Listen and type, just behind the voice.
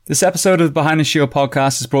This episode of the Behind the Shield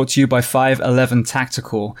podcast is brought to you by 511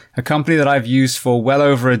 Tactical, a company that I've used for well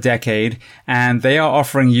over a decade, and they are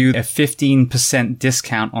offering you a 15%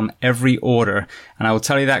 discount on every order. And I will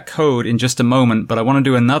tell you that code in just a moment, but I want to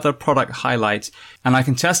do another product highlight. And I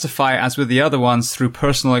can testify, as with the other ones, through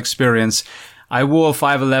personal experience. I wore a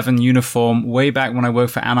 511 uniform way back when I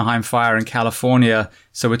worked for Anaheim Fire in California.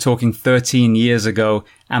 So we're talking 13 years ago.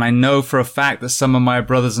 And I know for a fact that some of my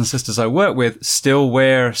brothers and sisters I work with still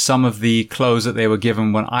wear some of the clothes that they were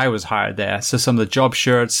given when I was hired there. So some of the job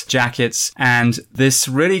shirts, jackets. And this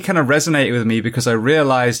really kind of resonated with me because I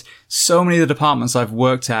realized so many of the departments I've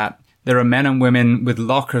worked at, there are men and women with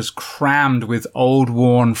lockers crammed with old,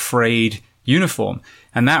 worn, frayed uniform.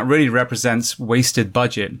 And that really represents wasted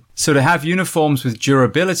budget. So to have uniforms with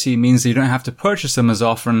durability means that you don't have to purchase them as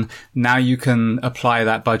often. Now you can apply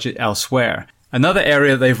that budget elsewhere. Another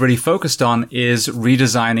area they've really focused on is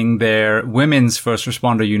redesigning their women's first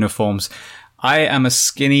responder uniforms. I am a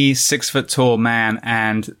skinny 6-foot-tall man,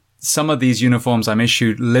 and some of these uniforms I'm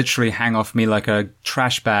issued literally hang off me like a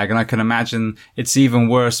trash bag. And I can imagine it's even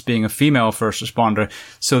worse being a female first responder.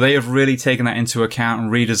 So they have really taken that into account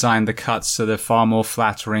and redesigned the cuts so they're far more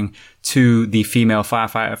flattering to the female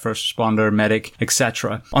firefighter, first responder, medic,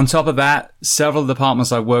 etc. On top of that, several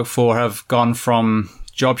departments I work for have gone from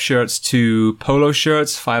job shirts to polo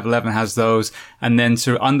shirts. 511 has those. And then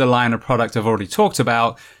to underline a product I've already talked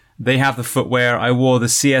about, they have the footwear. I wore the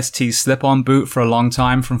CST slip-on boot for a long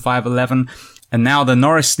time from 511. And now the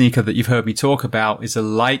Norris sneaker that you've heard me talk about is a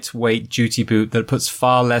lightweight duty boot that puts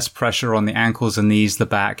far less pressure on the ankles and knees, the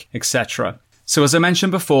back, etc. So as I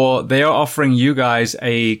mentioned before, they are offering you guys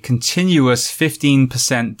a continuous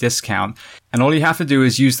 15% discount. And all you have to do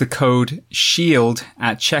is use the code SHIELD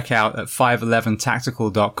at checkout at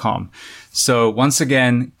 511tactical.com. So once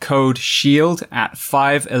again, code SHIELD at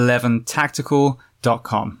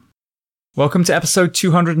 511tactical.com. Welcome to episode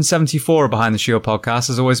 274 of Behind the Shield podcast.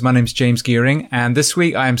 As always, my name's James Gearing, and this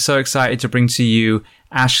week I am so excited to bring to you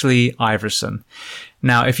Ashley Iverson.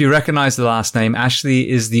 Now, if you recognize the last name, Ashley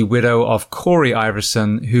is the widow of Corey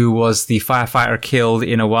Iverson, who was the firefighter killed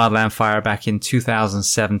in a wildland fire back in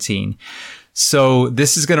 2017. So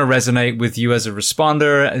this is going to resonate with you as a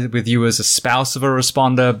responder, with you as a spouse of a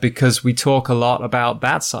responder, because we talk a lot about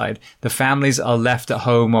that side. The families are left at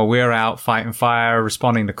home while we're out fighting fire,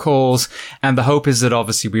 responding to calls. And the hope is that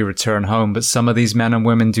obviously we return home, but some of these men and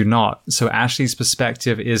women do not. So Ashley's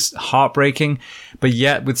perspective is heartbreaking, but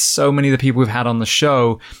yet with so many of the people we've had on the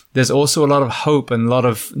show, there's also a lot of hope and a lot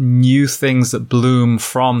of new things that bloom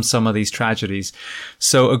from some of these tragedies.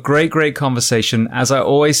 So a great conversation. As I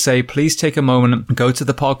always say, please take a moment, go to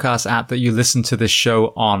the podcast app that you listen to this show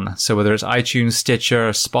on. So whether it's iTunes, Stitcher,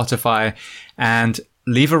 Spotify, and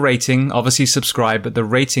leave a rating, obviously subscribe, but the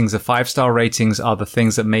ratings, the 5-star ratings are the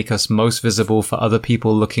things that make us most visible for other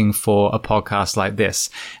people looking for a podcast like this.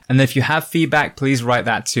 And if you have feedback, please write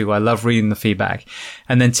that too. I love reading the feedback.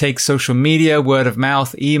 And then take social media, word of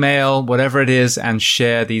mouth, email, whatever it is, and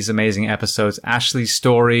share these amazing episodes. Ashley's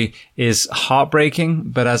story is heartbreaking,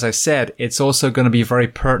 but as I said, it's also going to be very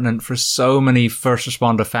pertinent for so many first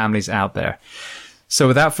responder families out there. So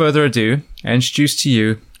without further ado, I introduce to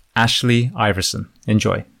you Ashley Iverson.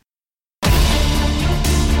 Enjoy.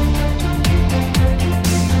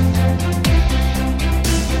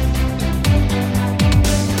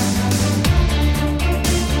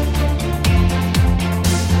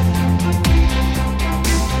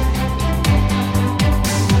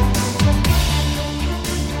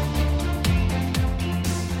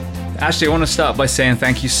 Ashley, I want to start by saying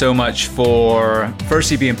thank you so much for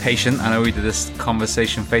firstly being patient. I know we did this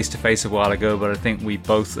conversation face to face a while ago, but I think we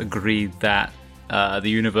both agreed that the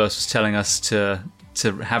universe was telling us to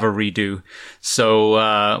have a redo. So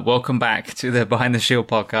welcome back to the Behind the Shield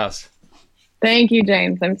podcast. Thank you,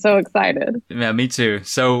 James. I'm so excited. Yeah, me too.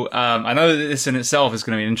 So I know that this in itself is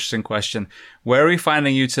going to be an interesting question. Where are we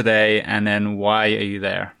finding you today, and then why are you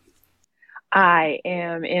there? I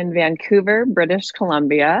am in Vancouver, British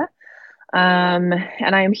Columbia. And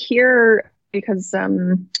I am here because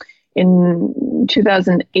in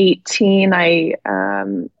 2018 I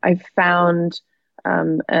found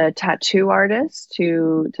a tattoo artist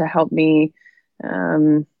to help me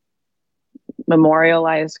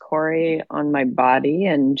memorialize Corey on my body,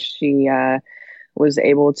 and she was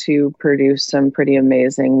able to produce some pretty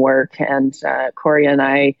amazing work. And Corey and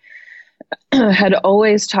I had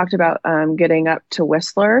always talked about getting up to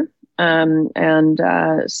Whistler.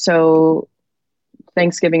 So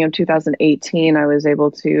Thanksgiving of 2018, I was able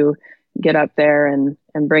to get up there and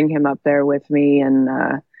bring him up there with me. And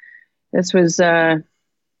this was, it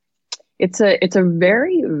it's a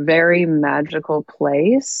very, very magical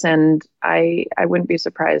place, and I wouldn't be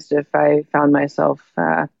surprised if I found myself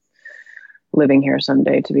living here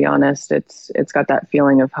someday. To be honest, it's got that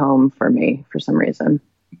feeling of home for me for some reason.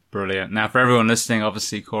 Brilliant. Now, for everyone listening,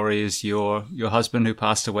 obviously Corey is your husband who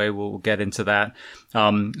passed away. We'll get into that.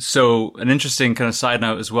 So an interesting kind of side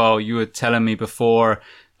note as well. You were telling me before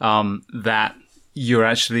that you're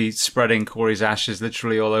actually spreading Corey's ashes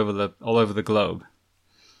literally all over the globe.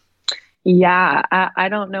 Yeah, I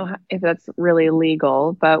don't know if that's really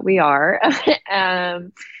legal, but we are.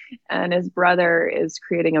 And his brother is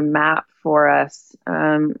creating a map for us,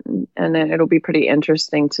 and it'll be pretty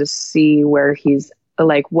interesting to see where he's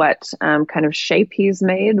like what kind of shape he's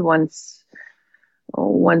made once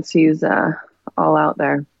he's all out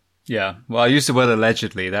there. Yeah, well, I use the word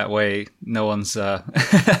allegedly. That way, no one's going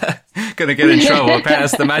to get in trouble. Apparently,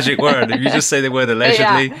 that's the magic word. If you just say the word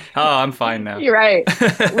allegedly, yeah. Oh, I'm fine now. You're right.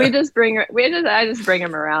 I just bring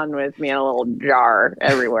him around with me in a little jar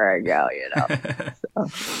everywhere I go. You know.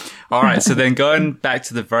 So. All right. So then, going back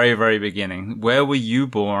to the very, very beginning, where were you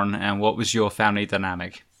born, and what was your family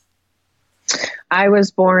dynamic? I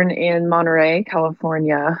was born in Monterey,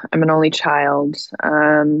 California. I'm an only child.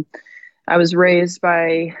 I was raised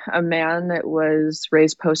by a man that was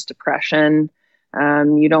raised post-depression.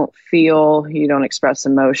 You don't feel, you don't express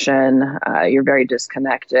emotion. You're very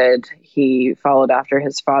disconnected. He followed after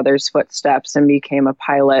his father's footsteps and became a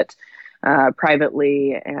pilot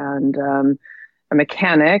privately and a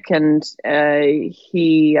mechanic. And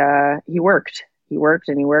he worked. He worked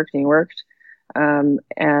and he worked and he worked.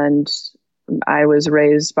 And I was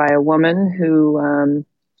raised by a woman who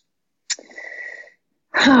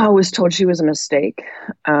was told she was a mistake.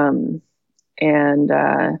 So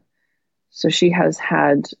she has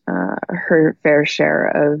had her fair share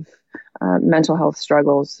of mental health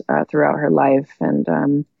struggles throughout her life.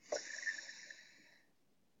 And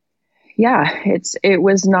it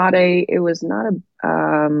was not a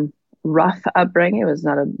rough upbringing. It was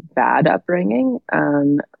not a bad upbringing.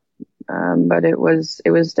 But it was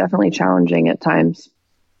definitely challenging at times.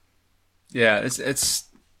 Yeah, it's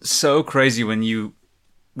so crazy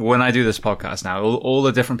when I do this podcast now, all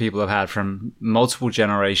the different people I've had from multiple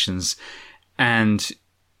generations, and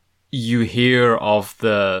you hear of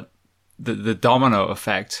the domino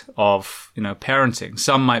effect of, parenting.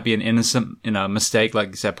 Some might be an innocent, mistake, like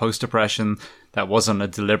you said, post-depression. That wasn't a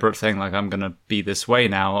deliberate thing, like I'm going to be this way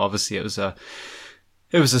now. Obviously, it was a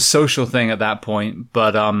social thing at that point.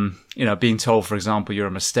 But, being told, for example, you're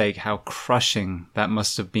a mistake, how crushing that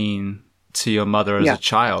must have been to your mother as a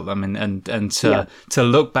child. I mean, and to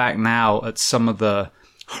look back now at some of the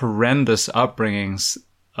horrendous upbringings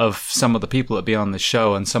of some of the people that be on the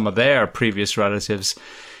show and some of their previous relatives,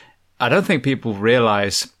 I don't think people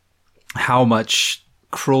realize how much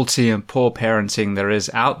cruelty and poor parenting there is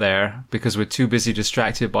out there because we're too busy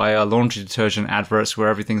distracted by our laundry detergent adverts where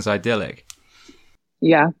everything's idyllic.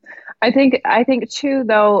 Yeah. I think too,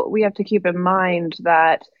 though, we have to keep in mind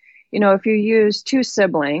that, if you use two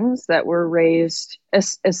siblings that were raised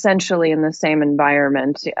essentially in the same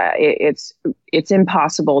environment, it's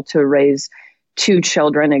impossible to raise two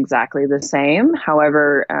children exactly the same.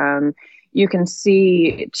 However, you can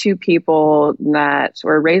see two people that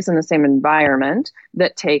were raised in the same environment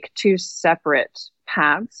that take two separate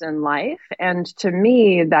paths in life. And to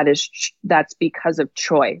me, that's because of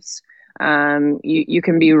choice. You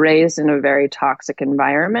can be raised in a very toxic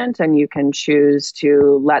environment and you can choose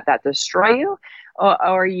to let that destroy you,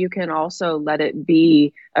 or you can also let it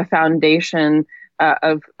be a foundation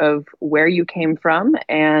of where you came from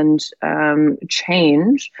and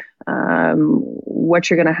change what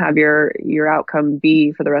you're going to have your outcome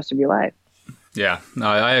be for the rest of your life. Yeah, no,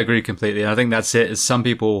 I agree completely. I think that's it. Is some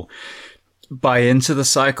people buy into the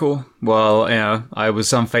cycle. Well, I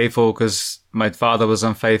was unfaithful because my father was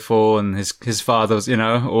unfaithful and his father was,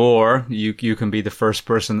 or you can be the first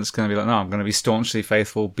person that's going to be like, no, I'm going to be staunchly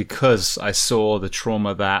faithful because I saw the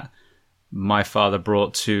trauma that my father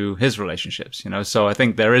brought to his relationships, So I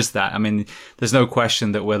think there is that. I mean, there's no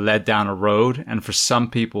question that we're led down a road. And for some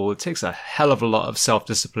people, it takes a hell of a lot of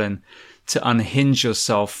self-discipline to unhinge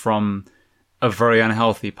yourself from a very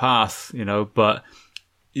unhealthy path, but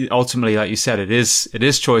ultimately, like you said, it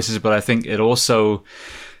is choices, but I think it also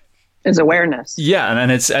is awareness. Yeah,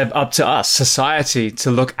 and it's up to us, society, to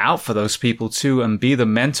look out for those people too and be the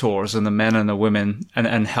mentors and the men and the women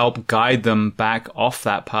and help guide them back off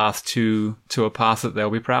that path to a path that they'll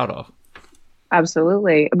be proud of.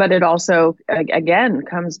 Absolutely. But it also, again,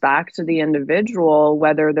 comes back to the individual,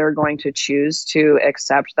 whether they're going to choose to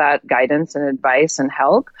accept that guidance and advice and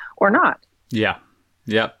help or not. Yeah.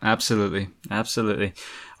 Yeah, absolutely. Absolutely.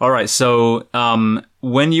 All right. So,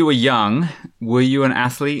 when you were young, were you an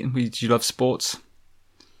athlete? Did you love sports?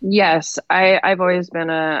 Yes, I've always been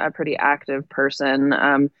a pretty active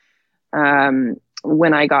person.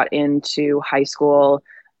 When I got into high school,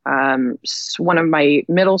 one of my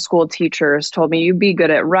middle school teachers told me you'd be good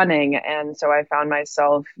at running. And so I found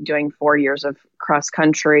myself doing 4 years of cross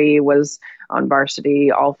country, was on varsity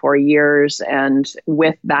all 4 years. And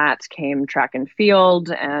with that came track and field,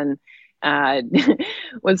 and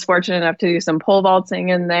was fortunate enough to do some pole vaulting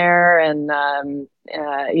in there. And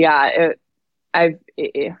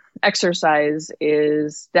exercise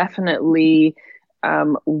is definitely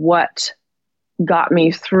what got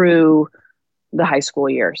me through the high school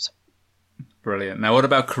years. Brilliant. Now, what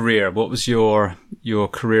about career? What was your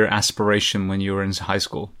career aspiration when you were in high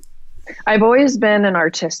school? I've always been an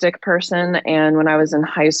artistic person, and when I was in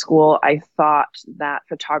high school, I thought that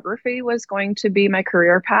photography was going to be my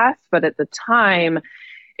career path. But at the time,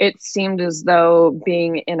 it seemed as though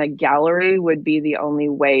being in a gallery would be the only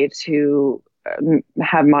way to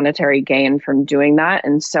have monetary gain from doing that.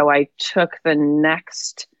 And so I took the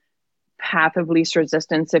next path of least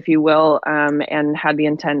resistance, if you will, and had the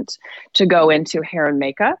intent to go into hair and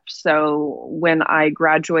makeup. So when I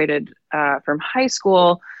graduated from high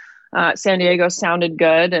school, San Diego sounded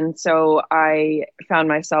good. And so I found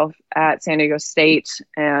myself at San Diego State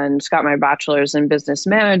and got my bachelor's in business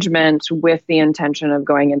management with the intention of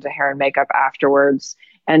going into hair and makeup afterwards,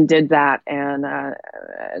 and did that, and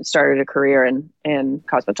started a career in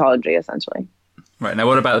cosmetology, essentially. Right. Now,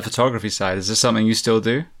 what about the photography side? Is this something you still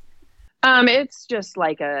do? It's just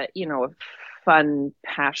like a fun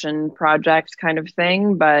passion project kind of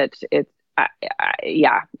thing, but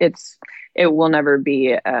it will never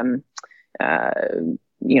be,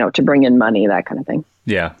 to bring in money, that kind of thing.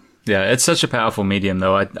 Yeah. Yeah. It's such a powerful medium,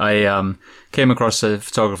 though. I came across a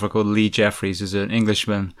photographer called Lee Jeffries, who's an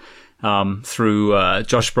Englishman, through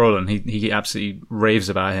Josh Brolin. He absolutely raves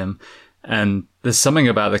about him. And there's something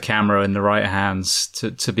about the camera in the right hands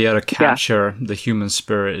to be able to capture the human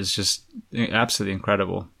spirit is just absolutely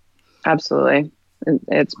incredible. Absolutely.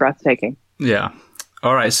 It's breathtaking. Yeah.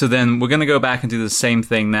 All right. So then we're going to go back and do the same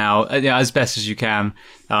thing now, as best as you can,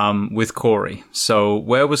 with Corey. So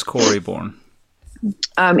where was Corey born?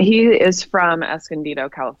 He is from Escondido,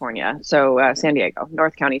 California. So San Diego,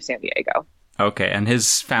 North County, San Diego. Okay. And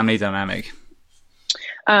his family dynamic?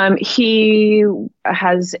 He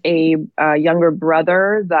has a younger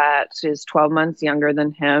brother that is 12 months younger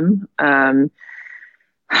than him. They're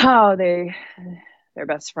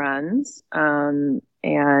best friends.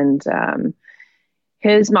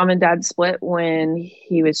 His mom and dad split when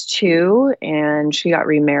he was 2, and she got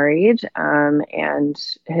remarried. And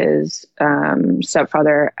his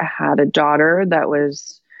stepfather had a daughter that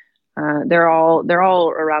was, they're all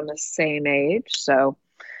around the same age. So,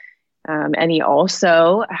 and he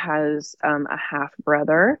also has a half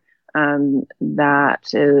brother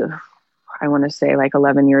that is, I want to say, like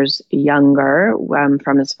 11 years younger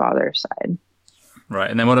from his father's side. Right.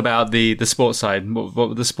 And then what about the sports side? What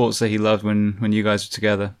were the sports that he loved when you guys were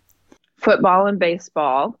together? Football and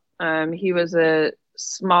baseball. He was a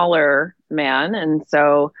smaller man, and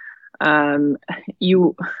so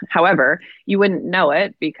however, you wouldn't know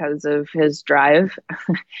it because of his drive.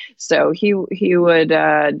 So he would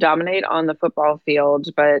dominate on the football field,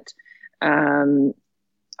 but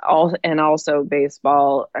also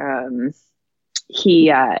baseball.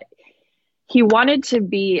 He wanted to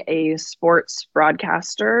be a sports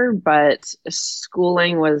broadcaster, but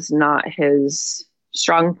schooling was not his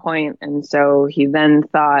strong point. And so he then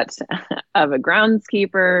thought of a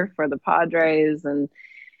groundskeeper for the Padres, and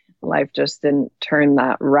life just didn't turn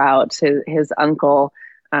that route. His uncle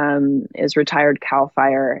is retired Cal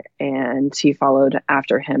Fire, and he followed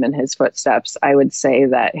after him in his footsteps. I would say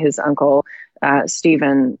that his uncle,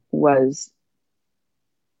 Stephen, was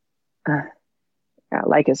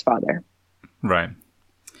like his father. Right.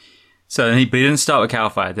 So he didn't start with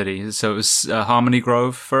Cal Fire, did he? So it was Harmony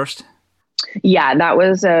Grove first? Yeah, that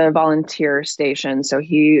was a volunteer station. So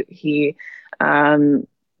he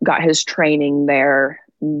got his training there,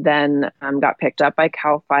 then got picked up by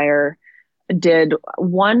Cal Fire, did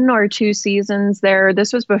 1 or 2 seasons there.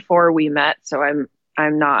 This was before we met, so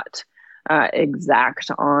I'm not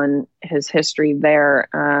exact on his history there.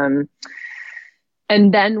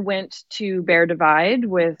 And then went to Bear Divide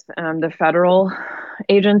with the federal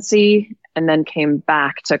agency, and then came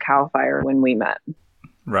back to Cal Fire when we met.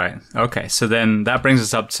 Right. Okay. So then that brings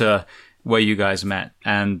us up to where you guys met.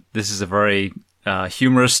 And this is a very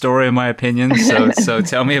humorous story, in my opinion. So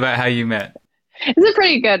tell me about how you met. It's a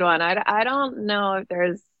pretty good one. I don't know if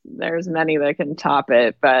there's many that can top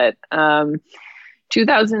it, but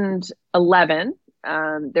 2011,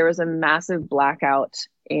 there was a massive blackout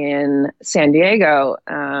in San Diego.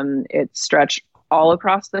 It stretched all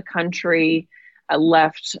across the country,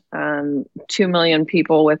 left 2 million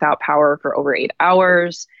people without power for over 8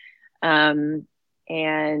 hours. And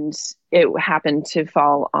it happened to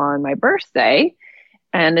fall on my birthday.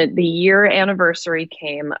 And the year anniversary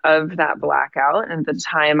came of that blackout. And at the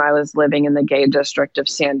time, I was living in the gay district of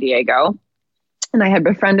San Diego. And I had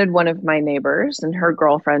befriended one of my neighbors, and her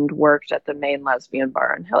girlfriend worked at the main lesbian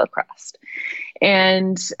bar in Hillcrest.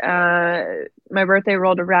 And my birthday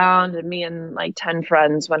rolled around, and me and like 10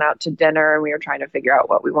 friends went out to dinner, and we were trying to figure out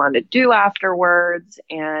what we wanted to do afterwards.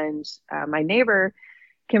 And my neighbor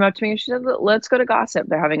came up to me and she said, "Let's go to Gossip.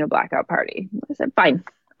 They're having a blackout party." I said, "Fine.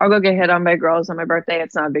 I'll go get hit on by girls on my birthday.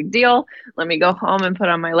 It's not a big deal. Let me go home and put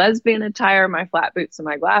on my lesbian attire, my flat boots and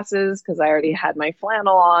my glasses," because I already had my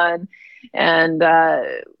flannel on. And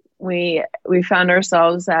we found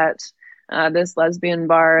ourselves at this lesbian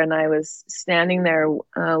bar, and I was standing there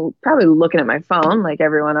probably looking at my phone like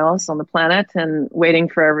everyone else on the planet and waiting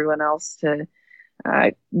for everyone else to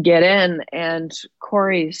get in. And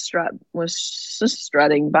Corey was just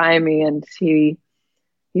strutting by me, and he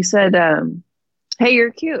said, "Hey,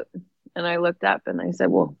 you're cute." And I looked up and I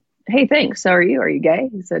said, "Well, hey, thanks. So are you? Are you gay?"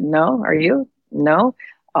 He said, "No." "Are you?" "No."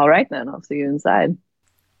 "All right, then I'll see you inside."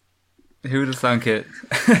 Who would have thunk it?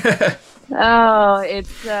 Oh,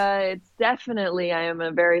 it's definitely, I am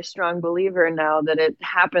a very strong believer now that it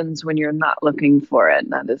happens when you're not looking for it.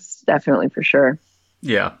 That is definitely for sure.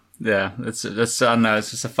 Yeah. That's I don't know.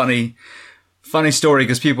 It's just a funny story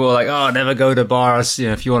because people are like, "Oh, never go to bars. You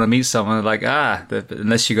know, if you want to meet someone, like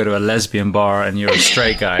unless you go to a lesbian bar and you're a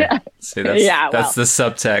straight guy." See, that's the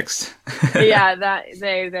subtext. Yeah,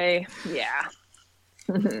 they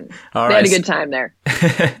All they right. had a good time there.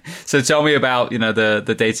 So tell me about,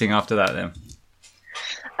 the dating after that then.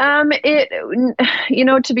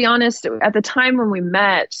 To be honest, at the time when we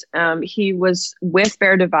met, he was with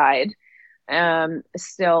Bear Divide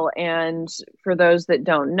still. And for those that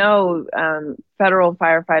don't know, federal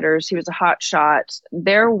firefighters, he was a hot shot.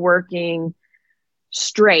 They're working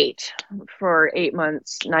straight for 8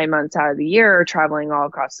 months, 9 months out of the year, traveling all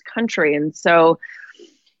across the country. And so,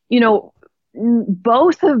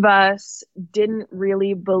 both of us didn't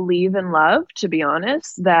really believe in love, to be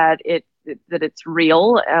honest, that it's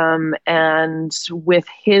real. And with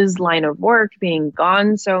his line of work being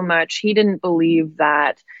gone so much, he didn't believe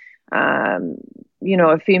that,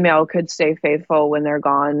 a female could stay faithful when they're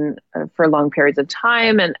gone for long periods of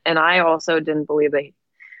time. And I also didn't believe that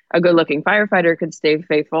a good looking firefighter could stay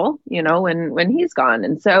faithful, when he's gone.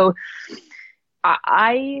 And so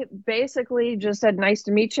I basically just said, "Nice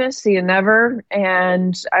to meet you. See you never."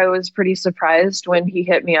 And I was pretty surprised when he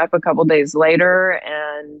hit me up a couple days later.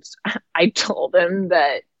 And I told him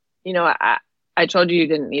that, I told you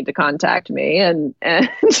didn't need to contact me. And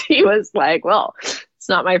he was like, "Well, it's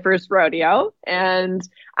not my first rodeo." And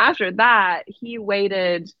after that, he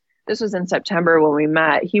waited. This was in September when we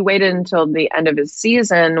met. He waited until the end of his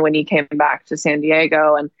season when he came back to San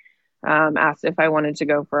Diego and asked if I wanted to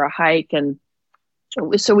go for a hike. And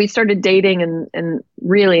so we started dating and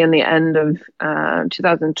really in the end of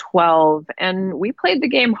 2012, and we played the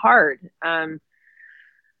game hard. When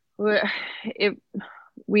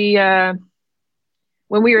we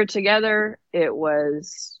were together, it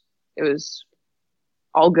was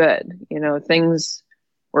all good. Things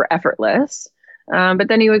were effortless. But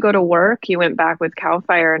then he would go to work. He went back with CAL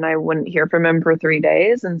FIRE, and I wouldn't hear from him for 3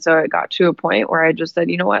 days. And so it got to a point where I just said,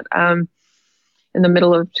 "You know what? In the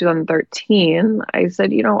middle of 2013, I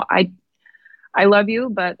said, I love you,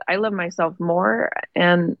 but I love myself more,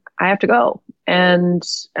 and I have to go." And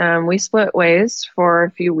we split ways for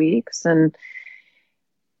a few weeks. And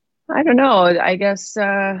I don't know, I guess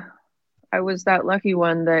I was that lucky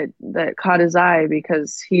one that caught his eye,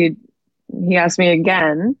 because he asked me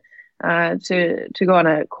again to go on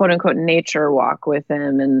a quote unquote nature walk with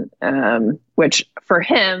him. And which for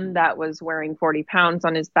him, that was wearing 40 pounds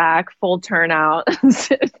on his back, full turnout,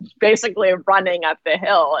 basically running up the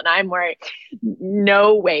hill. And I'm wearing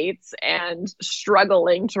no weights and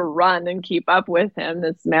struggling to run and keep up with him.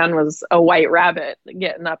 This man was a white rabbit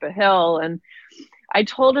getting up a hill. And I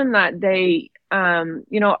told him that day, I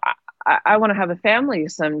want to have a family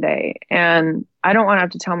someday, and I don't want to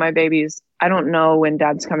have to tell my babies, "I don't know when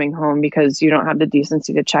dad's coming home," because you don't have the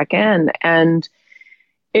decency to check in. And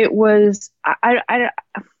it was, I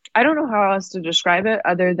don't know how else to describe it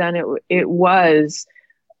other than it was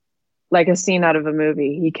like a scene out of a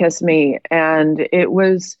movie. He kissed me, and it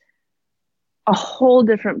was a whole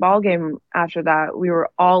different ballgame after that. We were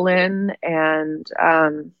all in, and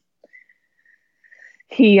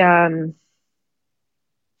he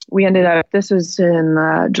we ended up, this was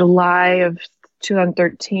in July of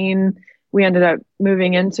 2013. We ended up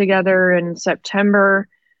moving in together in September.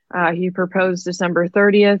 He proposed December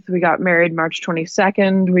 30th. We got married March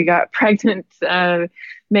 22nd. We got pregnant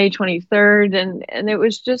May 23rd. And it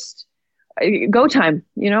was just go time.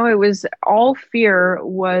 You know, it was all fear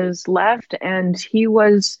was left. And he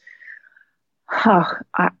was,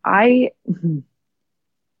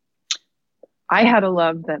 I had a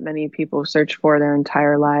love that many people search for their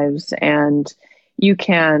entire lives, and you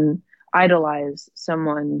can idolize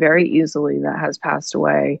someone very easily that has passed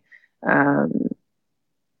away.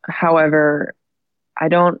 However, I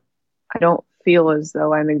don't feel as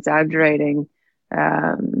though I'm exaggerating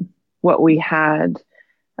what we had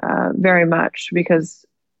very much, because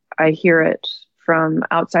I hear it from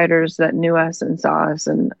outsiders that knew us and saw us,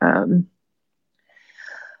 and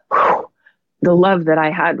the love that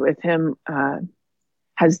I had with him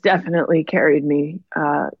has definitely carried me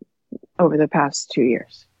over the past 2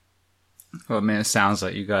 years. Well, I mean, it sounds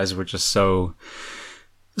like you guys were just so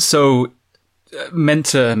meant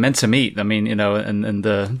to meet. I mean, you know, and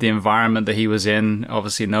the environment that he was in,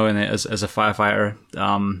 obviously knowing it as a firefighter,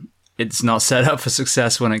 it's not set up for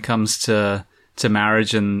success when it comes to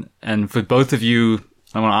marriage. And for both of you,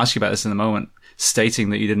 I want to ask you about this in a moment,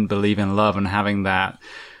 stating that you didn't believe in love and having that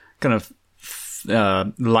kind of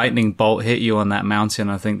lightning bolt hit you on that mountain.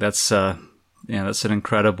 I think that's that's an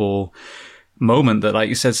incredible moment that, like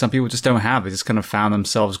you said, some people just don't have. They just kind of found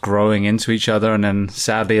themselves growing into each other, and then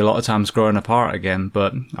sadly a lot of times growing apart again.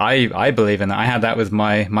 But I believe in that. I had that with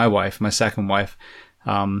my wife, my second wife,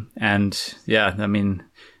 and yeah, I mean,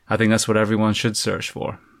 I think that's what everyone should search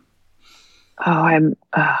for. I'm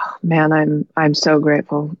so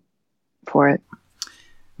grateful for it.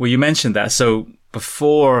 Well, you mentioned that. So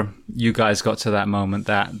before you guys got to that moment,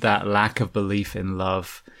 that lack of belief in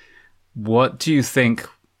love, what do you think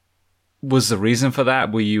was the reason for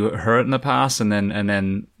that? Were you hurt in the past, and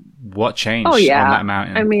then what changed on that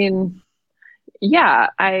mountain? I mean, yeah,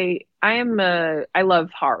 I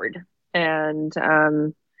love hard, and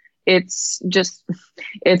it's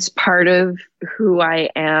part of who I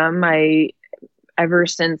am. Ever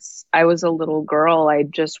since I was a little girl, I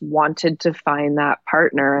just wanted to find that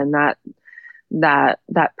partner and that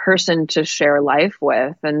person to share life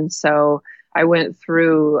with. And so I went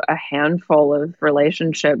through a handful of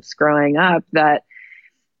relationships growing up that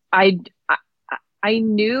I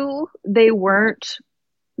knew they weren't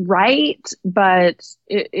right, but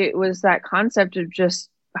it was that concept of just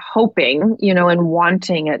hoping, you know, and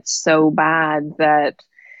wanting it so bad that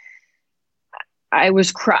I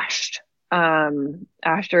was crushed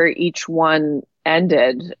after each one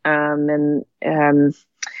ended.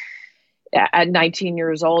 At 19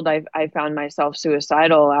 years old, I found myself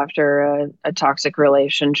suicidal after a toxic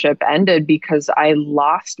relationship ended, because I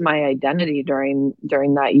lost my identity during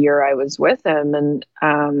that year I was with him. And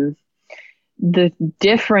the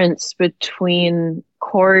difference between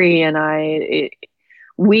Corey and I,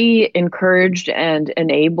 we encouraged and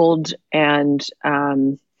enabled and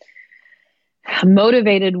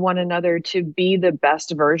motivated one another to be the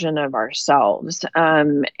best version of ourselves.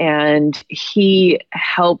 And he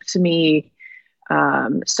helped me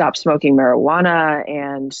stop smoking marijuana,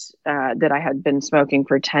 and that I had been smoking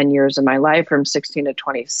for 10 years of my life, from 16 to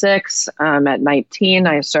 26. At 19,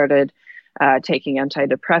 I started taking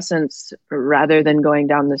antidepressants rather than going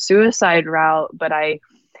down the suicide route. But I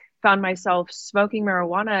found myself smoking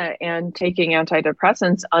marijuana and taking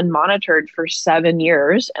antidepressants unmonitored for 7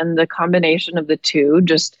 years. And the combination of the two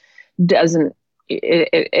just doesn't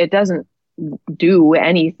do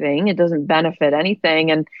anything. It doesn't benefit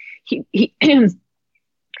anything. And he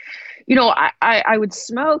you know, I would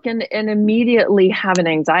smoke and immediately have an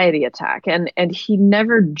anxiety attack. And he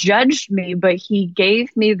never judged me, but he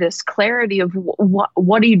gave me this clarity of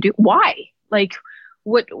what do you do? Why? Like,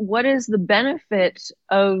 what is the benefit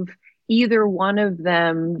of either one of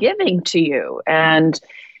them giving to you? And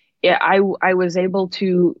I was able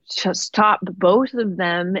to stop both of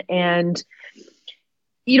them. And,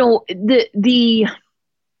 you know, the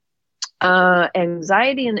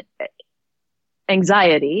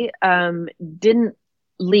anxiety didn't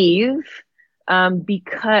leave,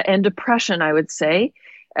 because, and depression, I would say,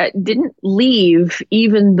 didn't leave,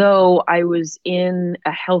 even though I was in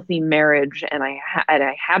a healthy marriage and I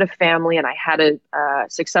had a family and I had a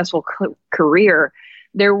successful career.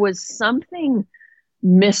 There was something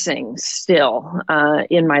missing still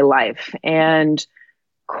in my life, and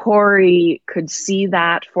Corey could see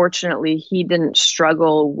that. Fortunately, he didn't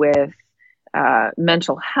struggle with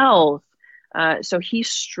mental health, So he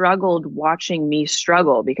struggled watching me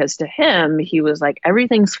struggle, because to him, he was like,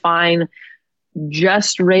 everything's fine.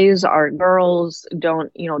 Just raise our girls.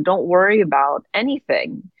 Don't worry about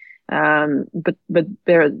anything. But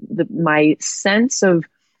my sense of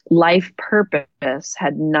life purpose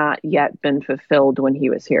had not yet been fulfilled when he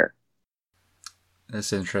was here.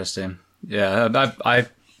 That's interesting. Yeah, I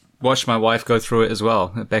watched my wife go through it as well.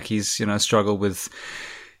 Becky's, struggled with,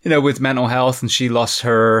 with mental health, and she lost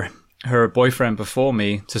her boyfriend before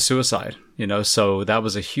me to suicide, so that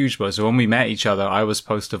was a huge blow. So when we met each other, I was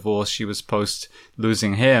post-divorce, she was post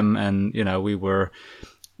losing him, and, we were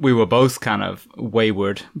both kind of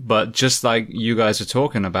wayward. But just like you guys are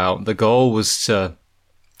talking about, the goal was to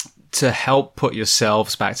help put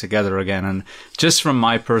yourselves back together again. And just from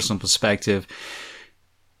my personal perspective,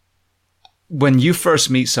 when you first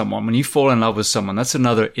meet someone, when you fall in love with someone, that's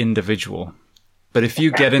another individual. But if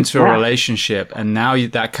you get into a relationship and now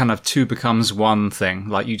that kind of two becomes one thing,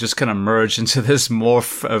 like you just kind of merge into this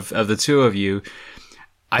morph of the two of you,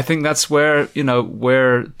 I think that's where,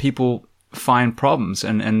 where people find problems.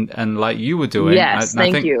 And like you were doing. Yes,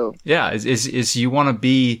 I think, you. Yeah, is you want to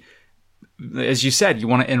be, as you said, you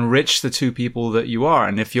want to enrich the two people that you are.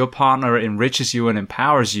 And if your partner enriches you and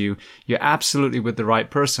empowers you, you're absolutely with the right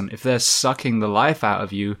person. If they're sucking the life out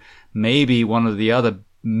of you, maybe one of the other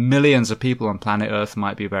millions of people on planet Earth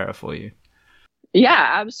might be better for you.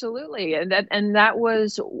 Yeah, absolutely. And that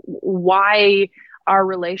was why our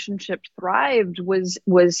relationship thrived, was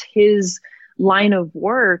his line of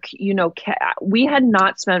work. We had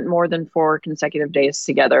not spent more than 4 consecutive days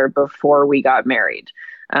together before we got married.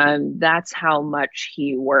 That's how much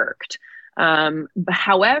he worked.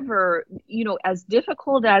 However, as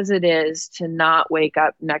difficult as it is to not wake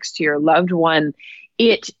up next to your loved one,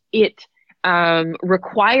 it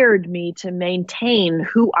required me to maintain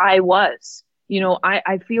who I was.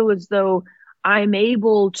 I feel as though I'm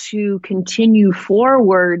able to continue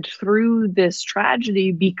forward through this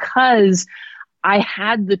tragedy because I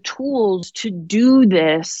had the tools to do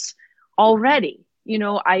this already.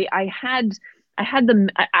 I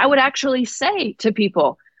would actually say to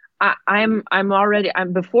people, I'm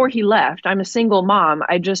before he left, I'm a single mom.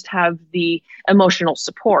 I just have the emotional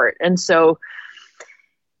support. And so,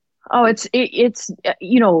 it's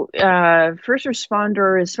first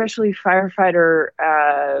responder, especially firefighter,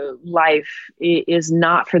 life is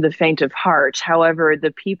not for the faint of heart. However,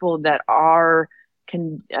 the people that are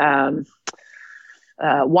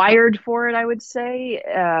wired for it, I would say,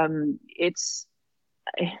 our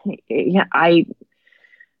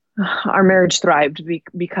marriage thrived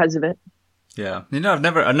because of it. Yeah. I've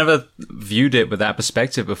never viewed it with that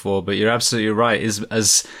perspective before, but you're absolutely right.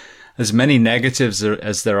 As many negatives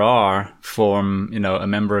as there are from, a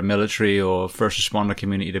member of military or first responder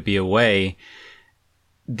community to be away,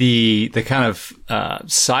 the kind of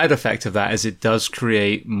side effect of that is it does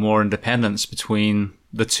create more independence between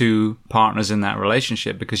the two partners in that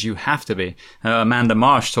relationship, because you have to be. Amanda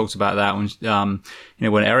Marsh talked about that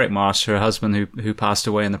when Eric Marsh, her husband who passed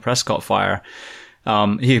away in the Prescott fire,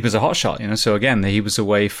 he was a hotshot, so again, he was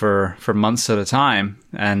away for months at a time,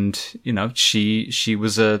 and, she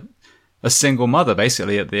was a single mother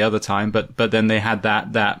basically at the other time, but then they had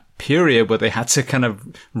that period where they had to kind of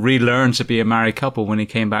relearn to be a married couple when he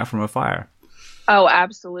came back from a fire. Oh,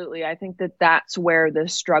 absolutely. I think that's where the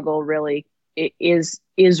struggle really is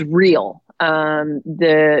real. What's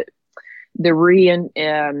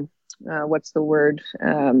the word?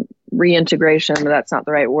 Reintegration. That's not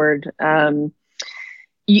the right word.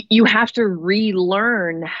 You have to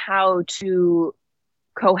relearn how to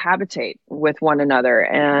cohabitate with one another,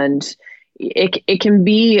 and it can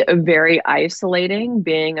be very isolating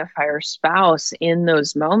being a fire spouse in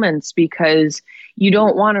those moments, because you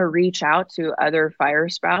don't want to reach out to other fire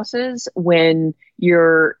spouses when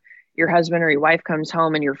your husband or your wife comes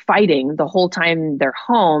home and you're fighting the whole time they're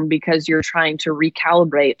home, because you're trying to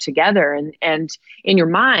recalibrate together, and in your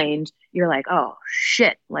mind you're like, oh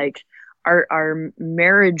shit, like our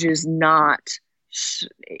marriage is not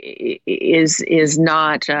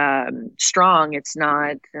strong. It's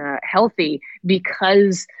not healthy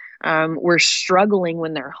because we're struggling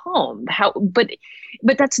when they're home. But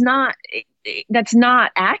that's not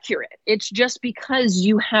accurate. It's just because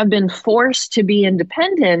you have been forced to be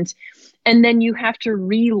independent, and then you have to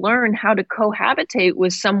relearn how to cohabitate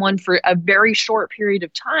with someone for a very short period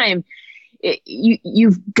of time.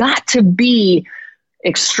 You've got to be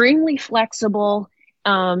extremely flexible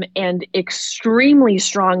and extremely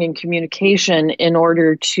strong in communication in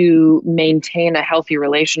order to maintain a healthy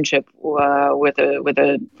relationship with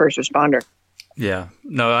a first responder. Yeah,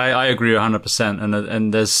 no, I agree 100%.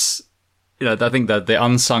 And I think that the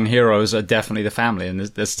unsung heroes are definitely the family. And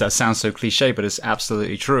that sounds so cliche, but it's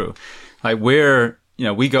absolutely true. Like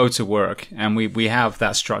we go to work and we have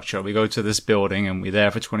that structure. We go to this building and we're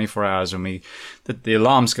there for 24 hours and the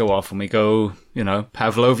alarms go off and we go,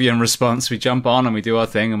 Pavlovian response. We jump on and we do our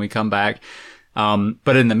thing and we come back.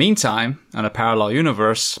 But in the meantime, in a parallel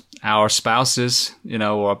universe, our spouses,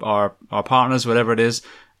 or our partners, whatever it is,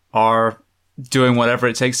 are doing whatever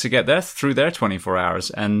it takes to get there through their 24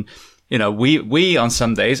 hours. And, we on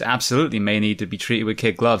some days absolutely may need to be treated with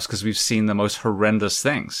kid gloves because we've seen the most horrendous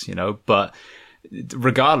things, but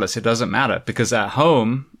regardless, it doesn't matter because at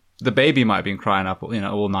home, the baby might have been crying up,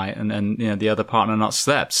 all night and the other partner not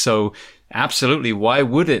slept. So absolutely, why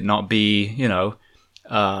would it not be,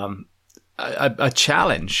 a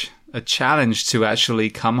challenge to actually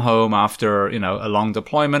come home after, a long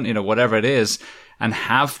deployment, whatever it is, and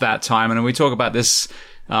have that time. And we talk about this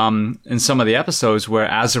in some of the episodes where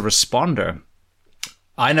as a responder,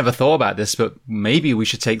 I never thought about this, but maybe we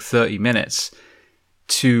should take 30 minutes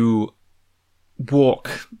to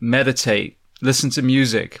walk, meditate, listen to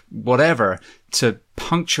music, whatever, to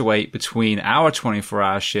punctuate between our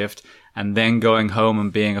 24-hour shift and then going home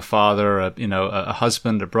and being a father, a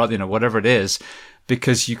husband, a brother, whatever it is,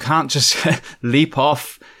 because you can't just leap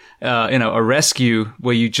off, a rescue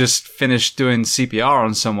where you just finished doing CPR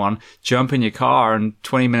on someone, jump in your car, and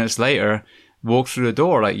 20 minutes later walk through the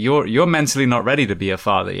door. Like you're mentally not ready to be a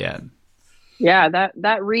father yet. Yeah,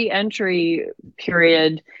 that re-entry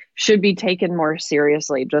period should be taken more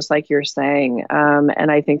seriously, just like you're saying.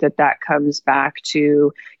 And I think that comes back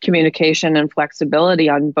to communication and flexibility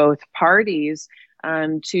on both parties,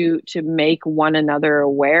 to make one another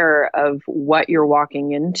aware of what you're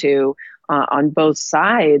walking into on both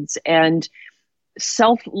sides, and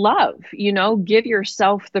self-love, give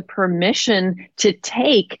yourself the permission to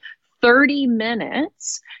take 30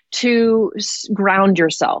 minutes to ground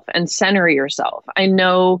yourself and center yourself. I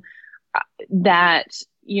know that,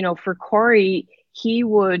 for Corey, he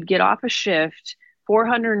would get off a shift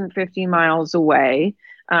 450 miles away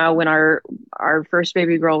when our first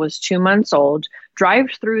baby girl was 2 months old, drive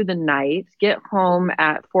through the night, get home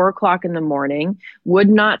at 4 o'clock in the morning, would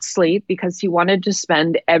not sleep because he wanted to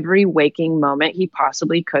spend every waking moment he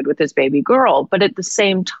possibly could with his baby girl. But at the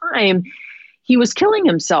same time, he was killing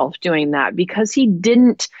himself doing that because he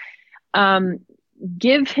didn't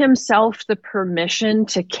give himself the permission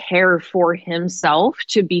to care for himself,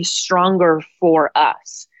 to be stronger for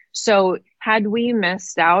us. So had we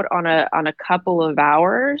missed out on a couple of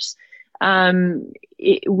hours,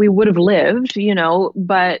 we would have lived,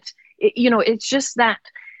 but it's just that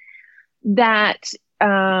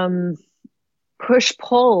push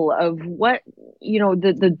pull of what,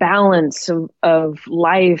 the balance of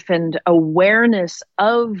life and awareness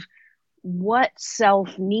of what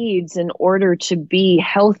self needs in order to be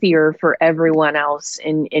healthier for everyone else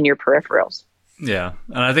in your peripherals. Yeah.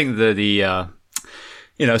 And I think the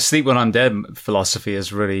sleep when I'm dead philosophy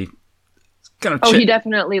is really kind of... he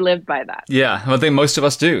definitely lived by that. Yeah. I think most of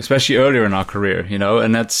us do, especially earlier in our career,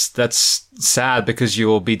 and that's sad because you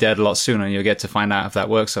will be dead a lot sooner and you'll get to find out if that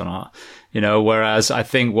works or not, whereas I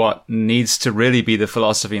think what needs to really be the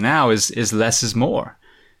philosophy now is less is more.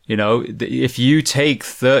 If you take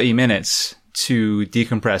 30 minutes to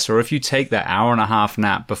decompress, or if you take that hour and a half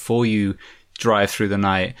nap before you drive through the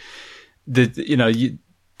night,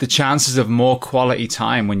 the chances of more quality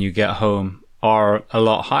time when you get home are a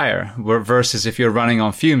lot higher. Versus if you're running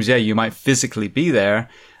on fumes, yeah, you might physically be there,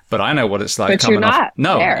 but I know what it's like but coming you're not off.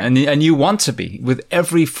 No, there. and you want to be with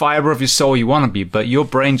every fiber of your soul. You want to be, but your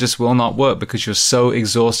brain just will not work because you're so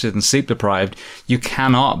exhausted and sleep deprived. You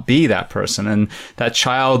cannot be that person. And that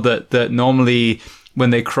child that normally when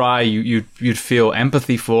they cry, you'd feel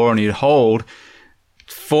empathy for and you'd hold.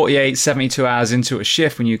 48, 72 hours into a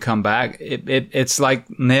shift when you come back, it's like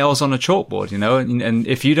nails on a chalkboard, and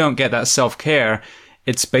if you don't get that self-care,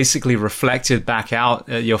 it's basically reflected back out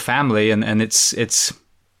at your family, and it's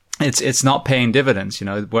not paying dividends,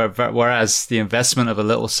 whereas the investment of a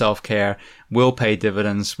little self-care will pay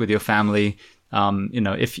dividends with your family,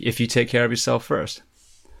 if you take care of yourself first.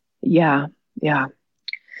 Yeah.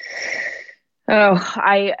 Oh,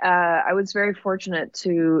 I was very fortunate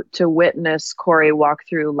to witness Corey walk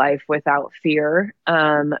through life without fear.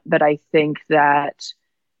 But I think that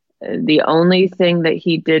the only thing that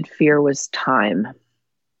he did fear was time.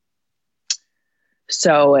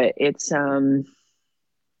 So it's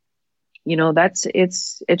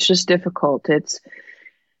it's just difficult. It's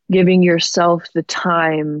giving yourself the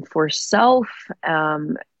time for self,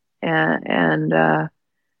 but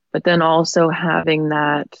then also having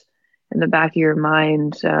that in the back of your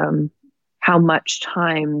mind, how much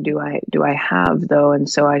time do I have though? And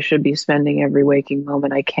so I should be spending every waking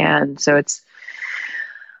moment I can. So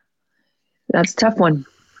that's a tough one.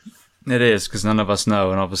 It is, because none of us know,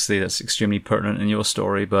 and obviously that's extremely pertinent in your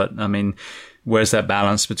story. But I mean, where's that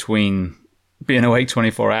balance between being awake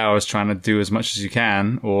 24 hours, trying to do as much as you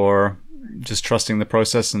can, or just trusting the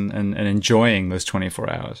process and enjoying those 24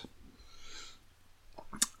 hours?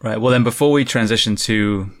 Right. Well, then before we transition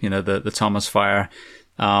to, the Thomas Fire,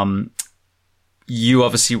 you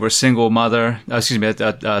obviously were a single mother, a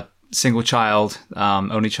single child,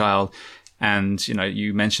 only child. And,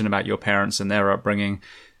 you mentioned about your parents and their upbringing.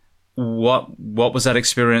 What was that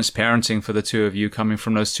experience parenting for the two of you, coming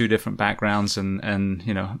from those two different backgrounds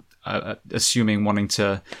and assuming wanting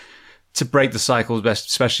to break the cycle,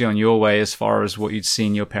 especially on your way, as far as what you'd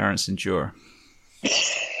seen your parents endure?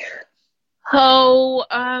 Oh,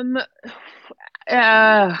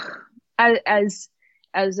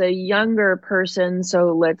 as a younger person,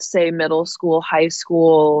 so let's say middle school, high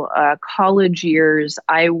school, college years,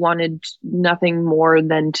 I wanted nothing more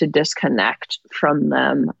than to disconnect from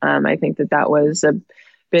them. I think that was a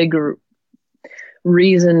big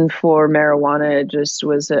reason for marijuana. It just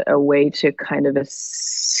was a way to kind of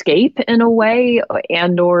escape in a way,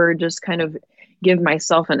 and or just kind of give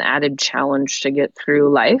myself an added challenge to get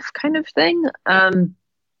through life, kind of thing.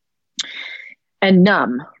 And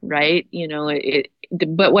numb, right?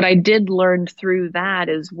 But what I did learn through that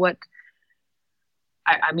is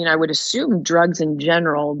I mean, I would assume drugs in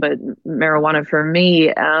general, but marijuana for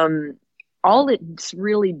me, all it's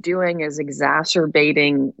really doing is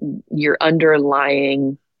exacerbating your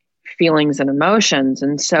underlying feelings and emotions.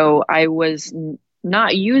 And so I was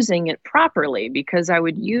not using it properly, because I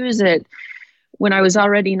would use it when I was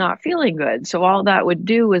already not feeling good. So all that would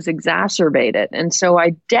do was exacerbate it. And so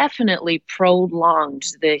I definitely prolonged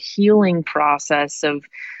the healing process of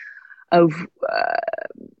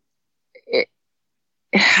it.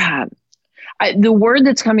 The word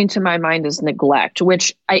that's coming to my mind is neglect,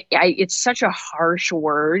 which it's such a harsh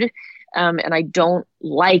word. And I don't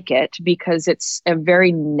like it because it's a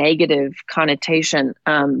very negative connotation,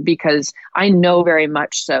 because I know very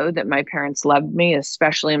much so that my parents loved me,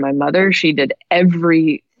 especially my mother. She did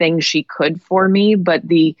everything she could for me, but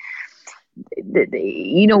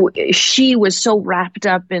she was so wrapped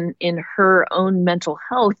up in her own mental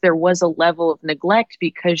health. There was a level of neglect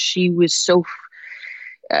because she was so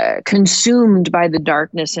consumed by the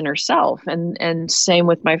darkness in herself. And same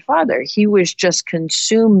with my father. He was just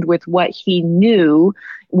consumed with what he knew,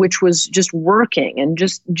 which was just working and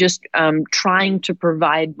just trying to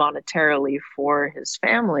provide monetarily for his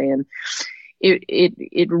family. And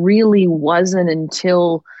it really wasn't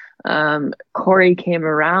until Corey came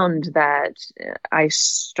around that I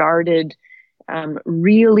started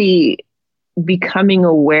really becoming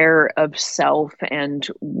aware of self and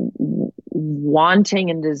wanting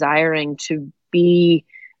and desiring to be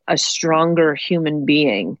a stronger human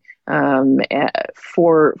being,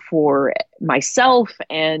 for myself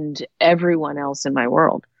and everyone else in my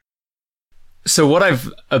world. So what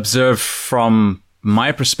I've observed from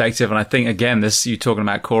my perspective, and I think, again, this, you talking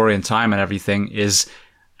about Corey and time and everything, is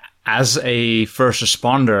as a first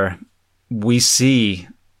responder, we see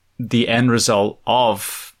the end result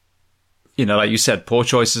of, like you said, poor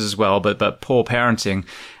choices as well, but poor parenting.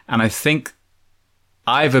 And I think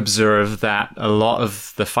I've observed that a lot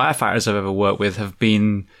of the firefighters I've ever worked with have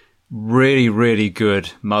been really, really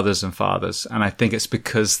good mothers and fathers. And I think it's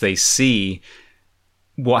because they see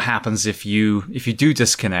what happens if you do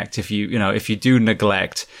disconnect, if you do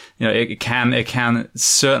neglect. It can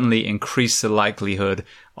certainly increase the likelihood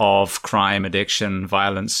of crime, addiction,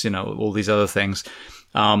 violence, all these other things.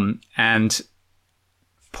 And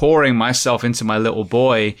pouring myself into my little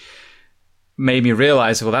boy made me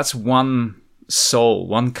realize, well, that's one soul,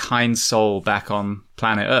 one kind soul back on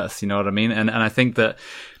planet Earth. You know what I mean? And I think that,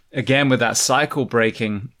 again, with that cycle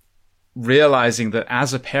breaking, realizing that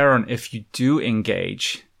as a parent, if you do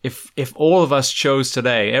engage, if all of us chose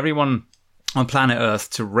today, everyone on planet Earth,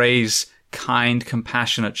 to raise kind,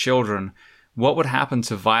 compassionate children, what would happen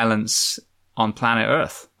to violence on planet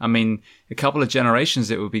Earth? I mean, a couple of generations,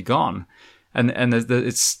 it would be gone. And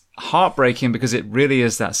it's heartbreaking because it really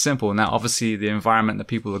is that simple. Now, obviously, the environment that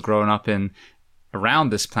people are growing up in around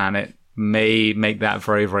this planet may make that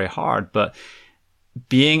very, very hard. But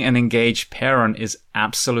being an engaged parent is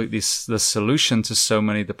absolutely the solution to so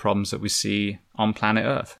many of the problems that we see on planet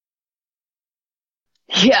Earth.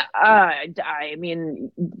 Yeah, I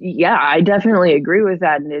mean, yeah, I definitely agree with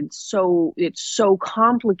that. And it's so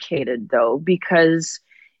complicated, though, because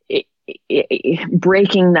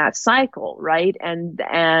breaking that cycle, right? And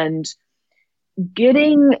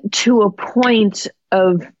getting to a point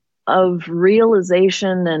of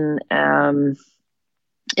realization and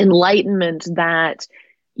enlightenment that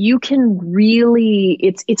you can really,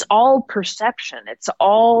 it's all perception. It's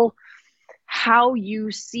all how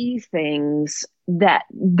you see things that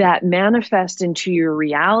manifest into your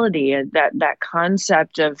reality. That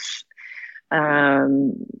concept of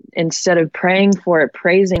instead of praying for it,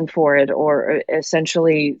 praising for it, or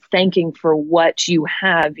essentially thanking for what you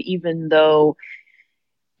have, even though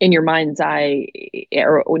in your mind's eye,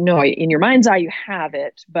 or no, in your mind's eye, you have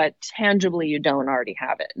it, but tangibly you don't already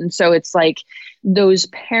have it. And so it's like those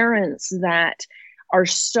parents that are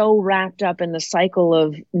so wrapped up in the cycle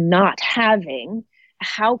of not having,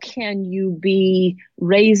 how can you be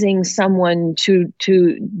raising someone to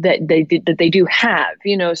that they do have,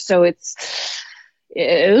 so it's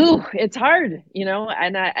hard,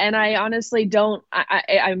 and I honestly don't,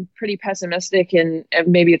 I'm pretty pessimistic, and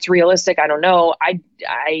maybe it's realistic. I don't know. I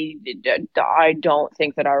don't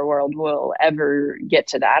think that our world will ever get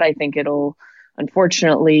to that. I think it'll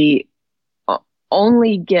unfortunately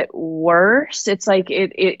only get worse. It's like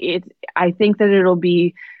I think that it'll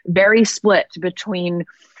be very split between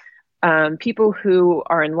people who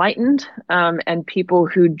are enlightened and people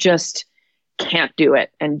who just can't do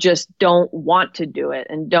it and just don't want to do it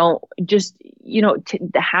and don't just, to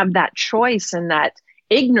have that choice and that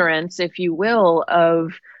ignorance, if you will,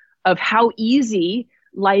 of how easy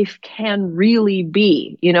life can really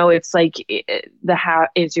be. It's like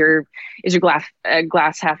is your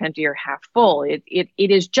glass half empty or half full? It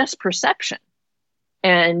is just perception.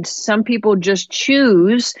 And some people just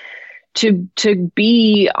choose to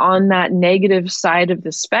be on that negative side of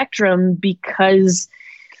the spectrum because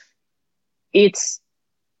it's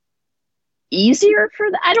easier for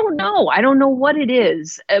I don't know what it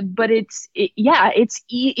is, but it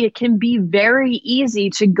can be very easy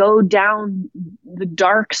to go down the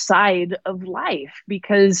dark side of life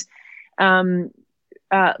because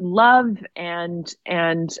love and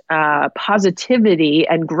positivity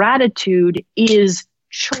and gratitude is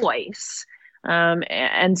choice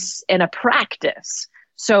and a practice.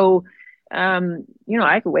 So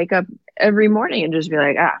I could wake up every morning and just be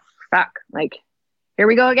like, fuck, like, here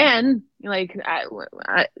we go again. Like,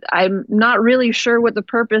 I'm not really sure what the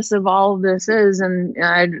purpose of all of this is. And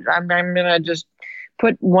I'm going to just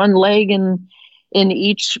put one leg in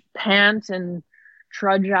each pant and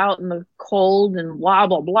trudge out in the cold and blah,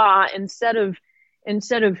 blah, blah. Instead of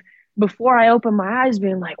before I open my eyes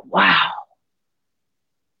being like, wow,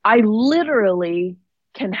 I literally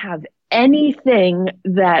can have anything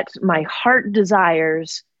that my heart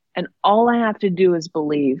desires. And all I have to do is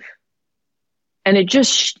believe. And it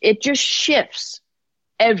just shifts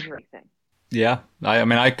everything. Yeah, I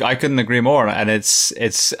mean, I couldn't agree more. And it's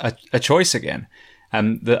a choice again.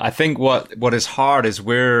 And I think what is hard is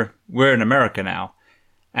we're in America now,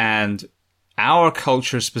 and our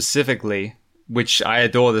culture specifically, which I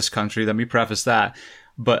adore this country. Let me preface that.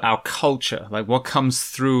 But our culture, like what comes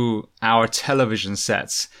through our television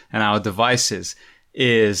sets and our devices,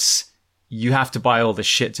 is you have to buy all the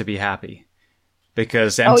shit to be happy.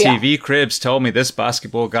 Because MTV Cribs told me this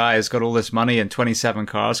basketball guy has got all this money and 27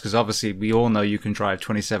 cars, because obviously we all know you can drive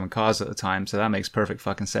 27 cars at a time, so that makes perfect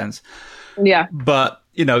fucking sense. Yeah. But,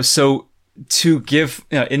 so to give,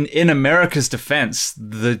 in America's defense,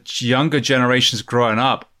 the younger generations growing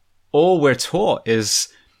up, all we're taught is,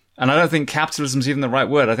 and I don't think capitalism is even the right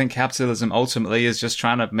word. I think capitalism ultimately is just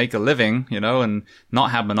trying to make a living, and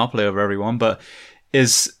not have monopoly over everyone, but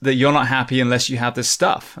is that you're not happy unless you have this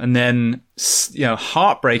stuff. And then,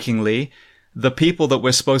 heartbreakingly, the people that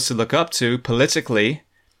we're supposed to look up to politically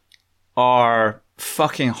are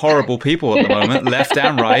fucking horrible people at the moment, left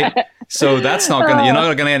and right. So that's not going to, you're not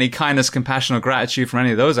going to get any kindness, compassion, or gratitude from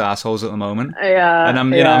any of those assholes at the moment. Yeah. And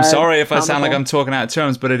I'm sorry if I sound like I'm talking out of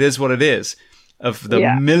terms, but it is what it is. Of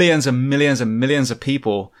the millions and millions and millions of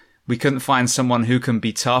people, we couldn't find someone who can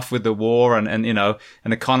be tough with the war and an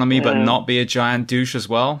economy, but not be a giant douche as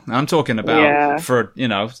well. And I'm talking about for,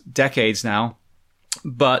 decades now.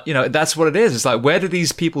 But, that's what it is. It's like, where do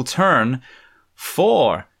these people turn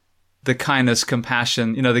for the kindness,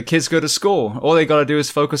 compassion? The kids go to school. All they got to do is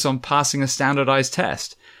focus on passing a standardized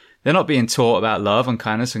test. They're not being taught about love and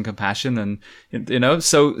kindness and compassion. And,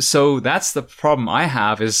 so that's the problem I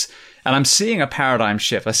have is, and I'm seeing a paradigm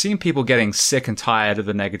shift. I'm seeing people getting sick and tired of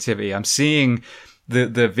the negativity. I'm seeing the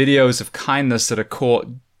videos of kindness that are caught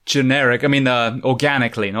generic. I mean,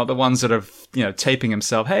 organically, not the ones that are, taping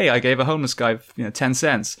himself. Hey, I gave a homeless guy, 10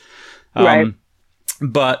 cents. Right.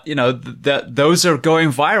 But, those are going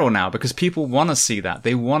viral now because people want to see that.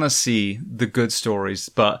 They want to see the good stories.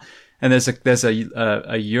 And there's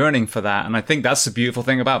a yearning for that. And I think that's the beautiful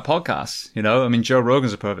thing about podcasts. You know, I mean, Joe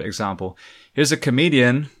Rogan's a perfect example. Here's a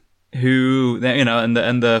comedian who, you know,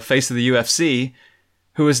 and the face of the UFC,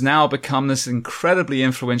 who has now become this incredibly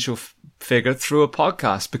influential figure through a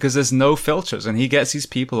podcast because there's no filters, and he gets these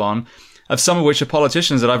people on, of some of which are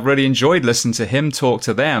politicians that I've really enjoyed listening to him talk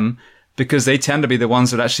to them, because they tend to be the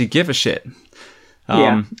ones that actually give a shit.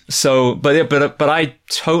 So, but I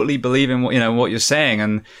totally believe in what, you know, what you're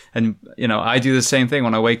saying. And, you know, I do the same thing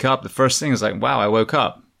when I wake up. The first thing is like, wow, I woke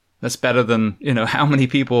up. That's better than, you know, how many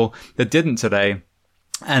people that didn't today,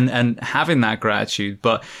 and having that gratitude.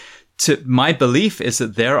 But my belief is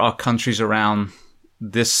that there are countries around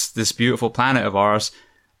this beautiful planet of ours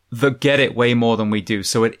that get it way more than we do.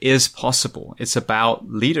 So it is possible. It's about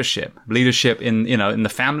leadership in, you know, in the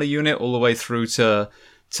family unit all the way through to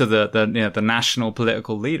the you know, the national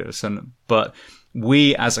political leaders. But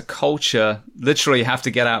we as a culture literally have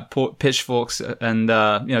to get out pitchforks and,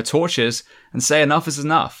 you know, torches and say enough is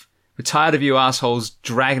enough. We're tired of you assholes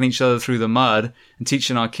dragging each other through the mud and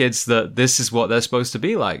teaching our kids that this is what they're supposed to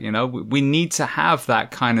be like. You know, we need to have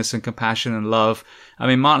that kindness and compassion and love. I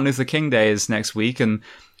mean, Martin Luther King Day is next week, and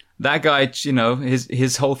that guy, you know,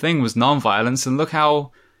 his whole thing was nonviolence, and look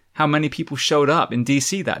how many people showed up in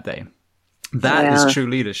DC that day. That is true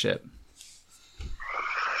leadership.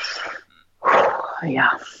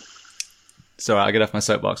 Yeah. So I'll get off my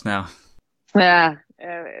soapbox now. Yeah.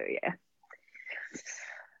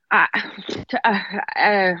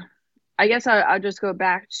 I guess I'll just go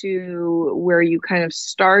back to where you kind of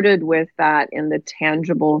started with that in the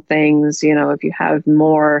tangible things. You know, if you have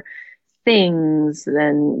more things,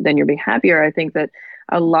 then you'll be happier. I think that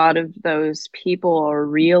a lot of those people are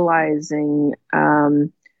realizing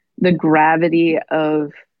the gravity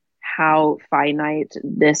of how finite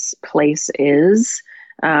this place is,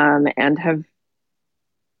 and have,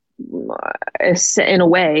 in a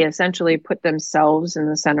way, essentially put themselves in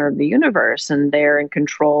the center of the universe, and they're in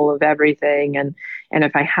control of everything. And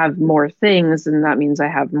if I have more things, then that means I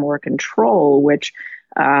have more control, which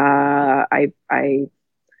I feel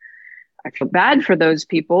bad for those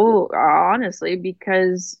people, honestly,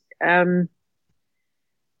 because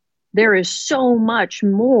there is so much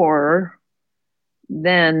more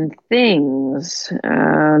than things,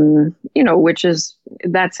 you know,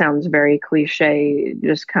 that sounds very cliche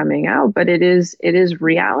just coming out, but it is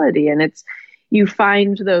reality. And you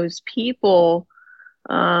find those people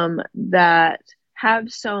that have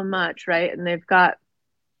so much, right? And they've got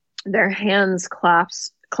their hands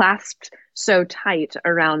clasped so tight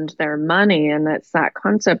around their money. And that's that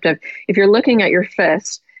concept of, if you're looking at your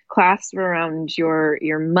fist clasped around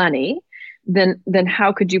your money, then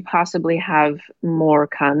how could you possibly have more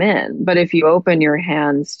come in? But if you open your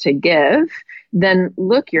hands to give, then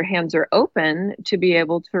look, your hands are open to be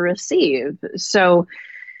able to receive. So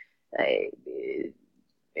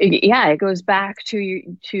yeah, it goes back to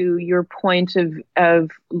your point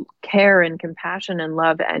of care and compassion and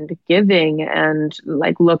love and giving. And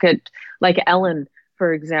look at Ellen,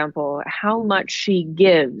 for example, how much she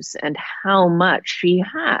gives and how much she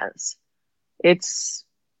has. It's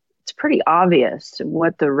pretty obvious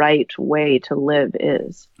what the right way to live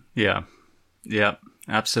is. Yeah,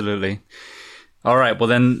 absolutely. All right, well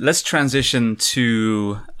then let's transition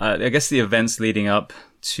to, I guess, the events leading up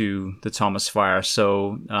to the Thomas Fire.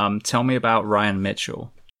 So tell me about Ryan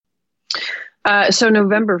Mitchell. So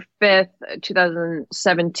November 5th,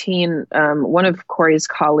 2017, one of Corey's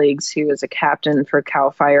colleagues, who was a captain for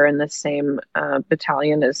CAL FIRE in the same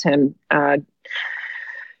battalion as him,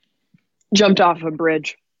 jumped off a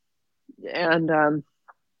bridge. And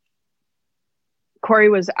Corey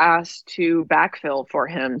was asked to backfill for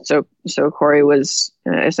him. So Corey was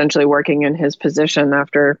essentially working in his position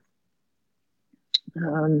after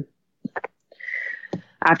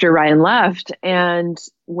Ryan left. And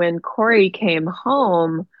when Corey came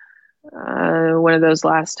home, one of those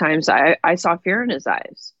last times, I saw fear in his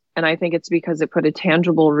eyes. And I think it's because it put a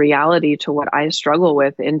tangible reality to what I struggle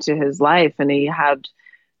with into his life. And he had,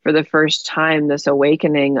 for the first time, this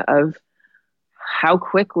awakening of how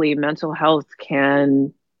quickly mental health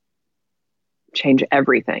can change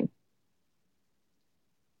everything.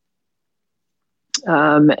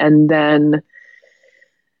 And then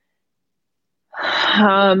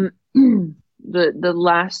the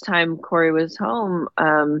last time Corey was home,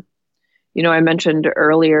 you know, I mentioned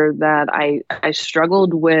earlier that I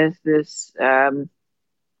struggled with this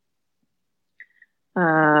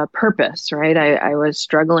purpose, right? I was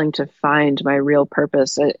struggling to find my real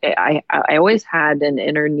purpose. I always had an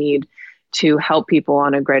inner need to help people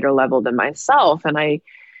on a greater level than myself. And I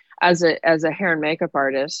as a hair and makeup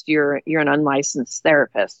artist, you're an unlicensed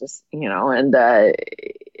therapist, and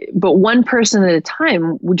but one person at a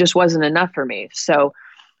time just wasn't enough for me. So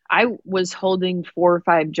I was holding 4 or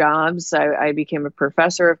 5 jobs. I became a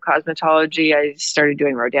professor of cosmetology. I started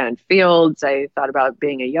doing Rodan and Fields. I thought about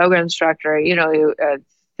being a yoga instructor,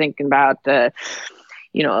 thinking about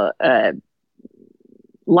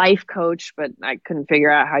life coach, but I couldn't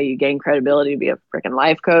figure out how you gain credibility to be a freaking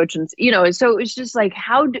life coach. And, so it's just like,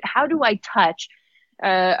 how do I touch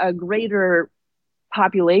a greater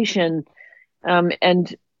population?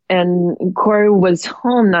 And Corey was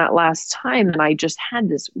home that last time, and I just had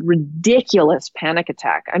this ridiculous panic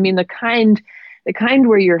attack. I mean, the kind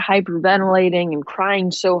where you're hyperventilating and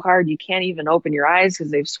crying so hard you can't even open your eyes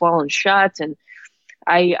because they've swollen shut. And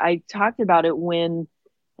I talked about it when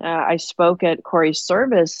I spoke at Corey's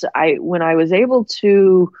service. When I was able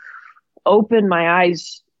to open my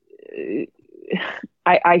eyes,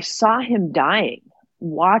 I saw him dying,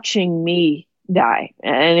 watching me die,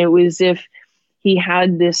 and it was if he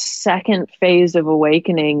had this second phase of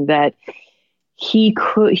awakening that he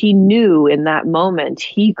knew in that moment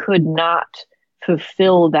he could not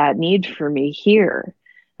fulfill that need for me here.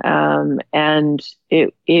 And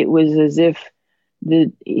it was as if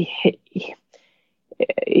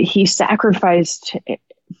he sacrificed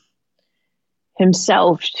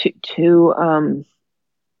himself to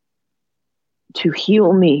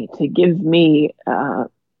heal me, to give me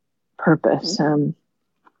purpose.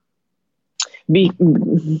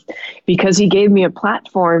 Because he gave me a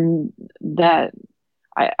platform that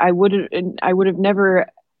I would have never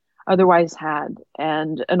otherwise had,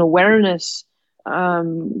 and an awareness,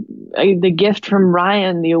 the gift from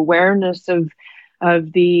Ryan, the awareness of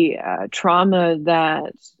the trauma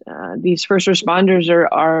that these first responders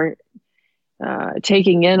are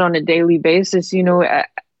taking in on a daily basis.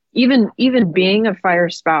 Even being a fire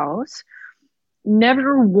spouse,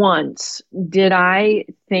 never once did I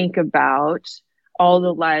think about all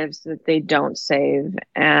the lives that they don't save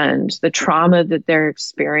and the trauma that they're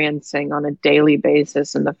experiencing on a daily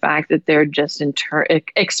basis, and the fact that they're just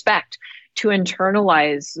expect to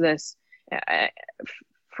internalize this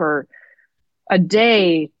for a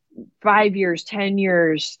day, 5 years, 10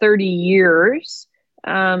 years, 30 years,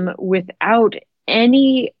 without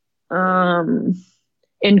any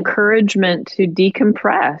encouragement to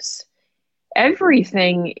decompress.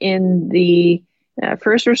 Everything in the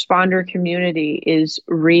first responder community is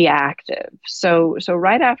reactive. So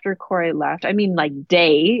right after Corey left, like in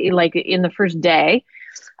the first day,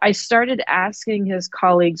 I started asking his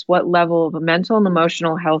colleagues what level of mental and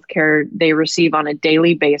emotional health care they receive on a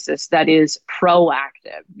daily basis that is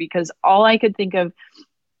proactive, because all I could think of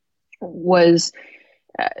was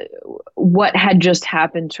what had just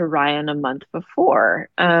happened to Ryan a month before.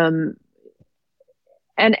 And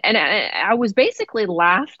I was basically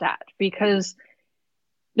laughed at because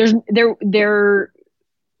there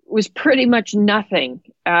was pretty much nothing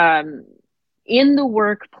in the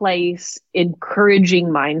workplace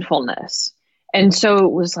encouraging mindfulness. And so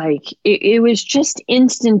it was like, it was just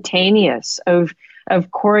instantaneous of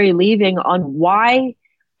Corey leaving on why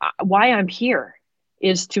I'm here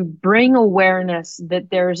is to bring awareness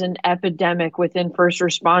that there's an epidemic within first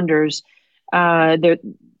responders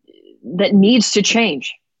that needs to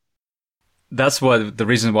change. That's what the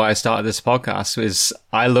reason why I started this podcast is.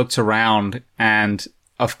 I looked around, and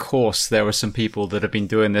of course there were some people that have been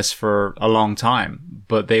doing this for a long time,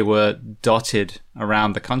 but they were dotted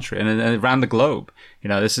around the country and around the globe.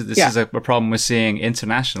 This is a problem we're seeing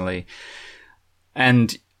internationally.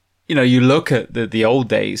 And you look at the old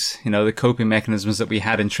days, the coping mechanisms that we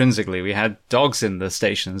had intrinsically. We had dogs in the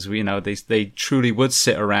stations. They truly would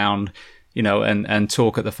sit around, and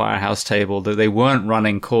talk at the firehouse table. That they weren't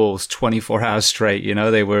running calls 24 hours straight.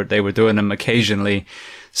 They were doing them occasionally.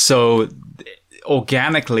 So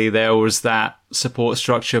organically there was that support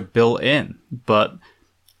structure built in, but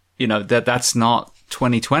that's not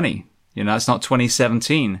 2020. It's not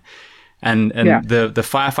 2017. And the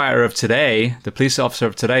firefighter of today, the police officer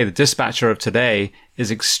of today, the dispatcher of today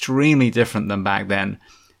is extremely different than back then.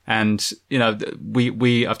 And, I've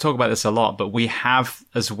talked about this a lot, but we have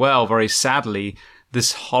as well, very sadly,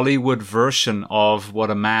 this Hollywood version of what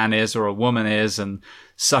a man is or a woman is, and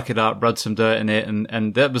suck it up, rub some dirt in it.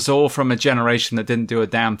 And that was all from a generation that didn't do a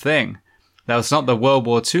damn thing. That was not the World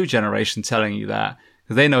War II generation telling you that,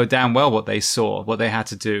 because they know damn well what they saw, what they had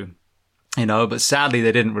to do. But sadly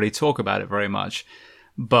they didn't really talk about it very much.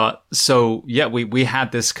 But so, yeah, we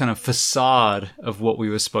had this kind of facade of what we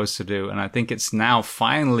were supposed to do. And I think it's now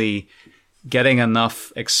finally getting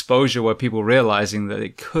enough exposure where people realizing that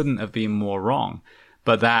it couldn't have been more wrong.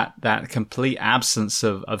 but that complete absence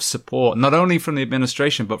of support, not only from the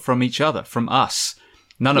administration, but from each other, from us.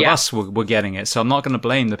 None of us were getting it. So I'm not going to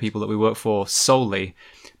blame the people that we work for solely,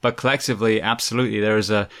 but collectively, absolutely, there is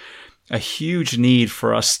a huge need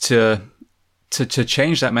for us to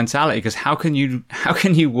change that mentality, because how can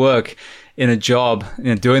you work in a job,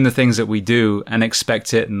 doing the things that we do and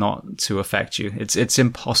expect it not to affect you? It's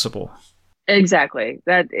impossible. Exactly.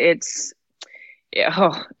 That it's,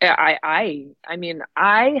 I mean,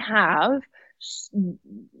 I have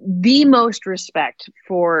the most respect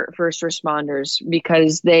for first responders,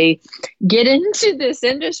 because they get into this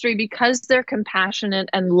industry because they're compassionate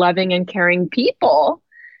and loving and caring people.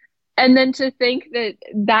 And then to think that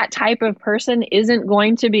that type of person isn't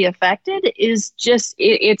going to be affected is just,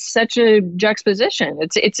 it's such a juxtaposition.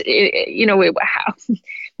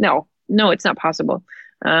 No, it's not possible.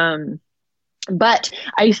 But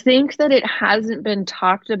I think that it hasn't been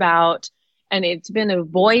talked about, and it's been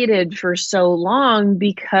avoided for so long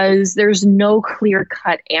because there's no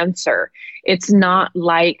clear-cut answer. It's not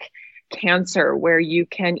like cancer where you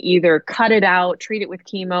can either cut it out, treat it with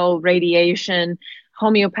chemo, radiation,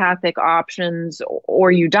 homeopathic options,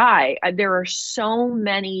 or you die. There are so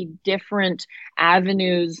many different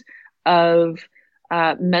avenues of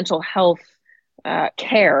mental health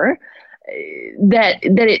care that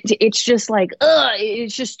it's just like,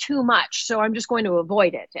 it's just too much. So I'm just going to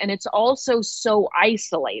avoid it. And it's also so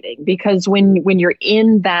isolating, because when you're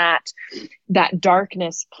in that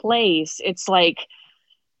darkness place, it's like,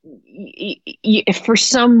 if for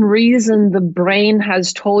some reason the brain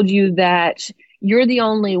has told you that you're the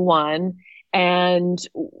only one, and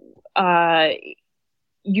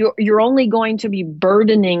you're only going to be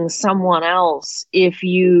burdening someone else if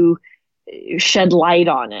you shed light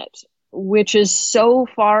on it, which is so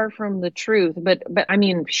far from the truth. But I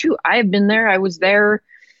mean, shoot, I've been there. I was there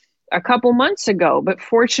a couple months ago, but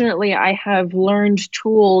fortunately I have learned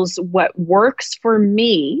tools, what works for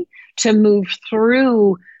me to move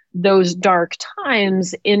through those dark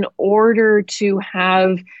times in order to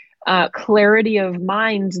have clarity of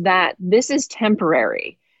mind that this is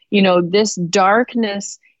temporary. This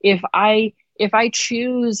darkness, if I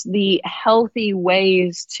choose the healthy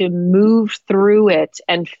ways to move through it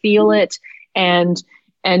and feel it and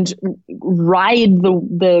ride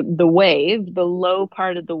the wave, the low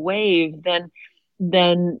part of the wave,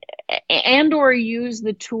 then and or use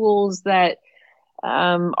the tools that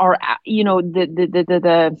are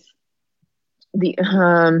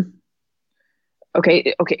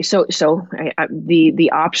So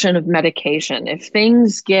the option of medication, if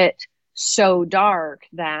things get so dark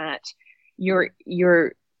that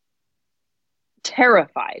you're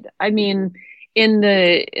terrified. I mean, in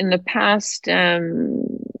the past,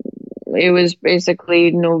 it was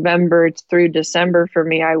basically November through December for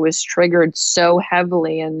me. I was triggered so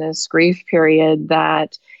heavily in this grief period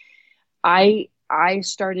that I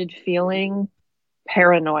started feeling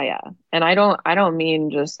paranoia. And I don't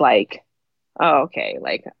mean just like, oh, okay,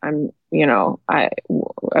 like I'm,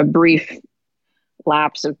 a brief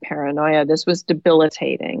lapse of paranoia. This was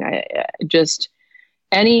debilitating. I just,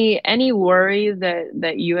 any worry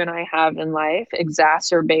that you and I have in life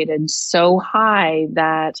exacerbated so high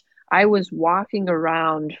that I was walking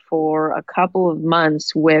around for a couple of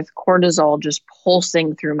months with cortisol just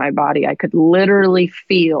pulsing through my body. I could literally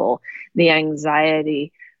feel the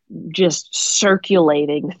anxiety just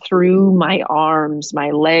circulating through my arms,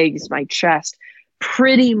 my legs, my chest,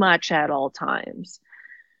 pretty much at all times.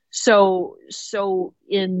 So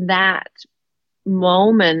in that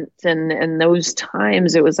moment and those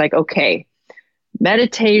times, it was like, okay,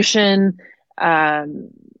 meditation,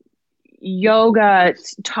 yoga,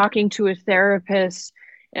 talking to a therapist,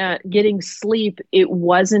 getting sleep, it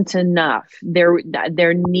wasn't enough.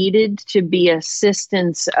 There needed to be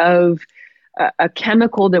assistance of a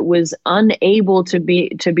chemical that was unable to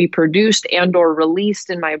be produced and or released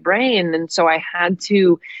in my brain. And so I had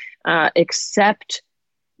to accept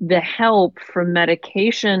the help from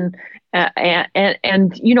medication and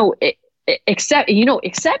accept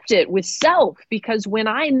it with self, because when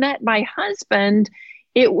I met my husband,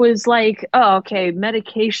 it was like, oh, okay,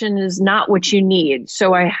 medication is not what you need.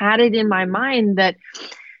 So I had it in my mind that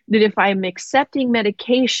if I'm accepting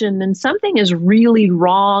medication, then something is really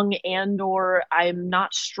wrong and or I'm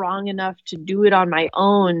not strong enough to do it on my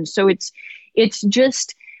own. So it's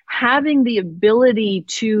just having the ability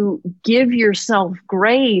to give yourself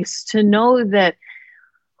grace to know that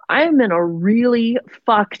I'm in a really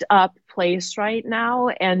fucked up place right now,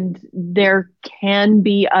 and there can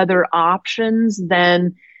be other options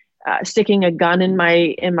than sticking a gun in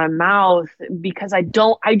my mouth, because I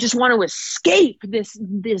just want to escape this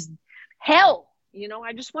hell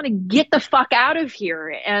I just want to get the fuck out of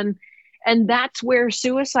here. And that's where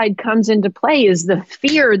suicide comes into play, is the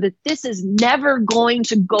fear that this is never going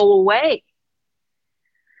to go away.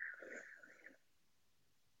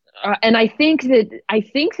 And I think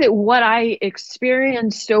that what I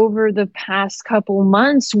experienced over the past couple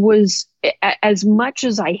months was, as much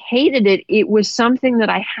as I hated it, it was something that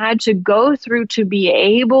I had to go through to be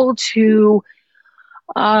able to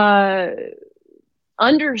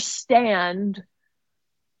understand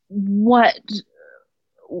what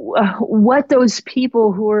those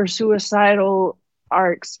people who are suicidal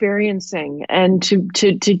are experiencing, and to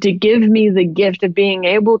give me the gift of being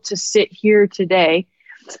able to sit here today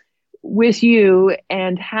with you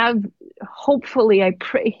and have, hopefully, I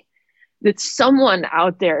pray that someone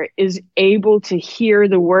out there is able to hear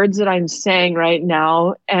the words that I'm saying right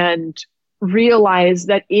now and realize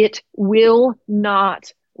that it will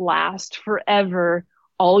not last forever.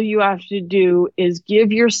 All you have to do is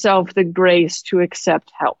give yourself the grace to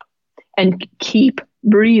accept help and keep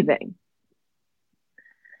breathing,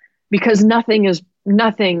 because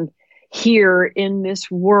nothing here in this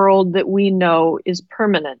world that we know is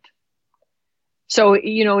permanent. So,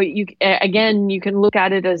 you can look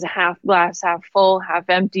at it as a half glass, half full, half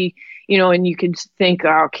empty, and you could think,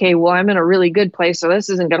 okay, well, I'm in a really good place, so this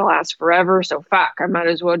isn't going to last forever. So fuck, I might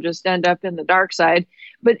as well just end up in the dark side.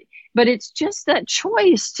 But it's just that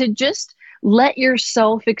choice to just let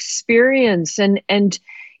yourself experience. And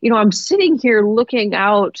I'm sitting here looking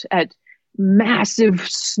out at massive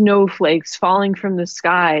snowflakes falling from the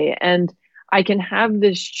sky, and I can have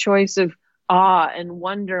this choice of awe and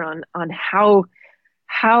wonder on how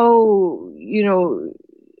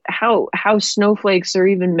snowflakes are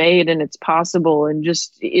even made, and it's possible. And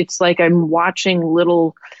just, it's like I'm watching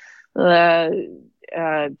little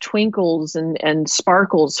twinkles and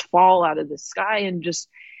sparkles fall out of the sky. And just,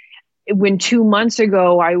 when 2 months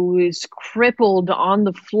ago I was crippled on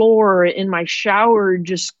the floor in my shower,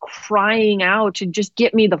 just crying out to just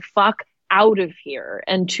get me the fuck out of here,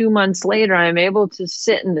 and 2 months later I'm able to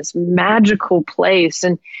sit in this magical place,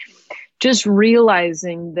 and just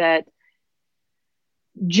realizing that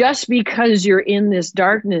just because you're in this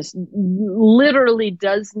darkness literally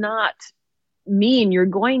does not mean you're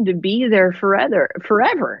going to be there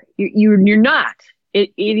forever. You're not.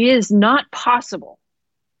 It is not possible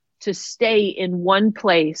to stay in one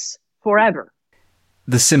place forever.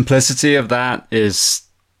 The simplicity of that is,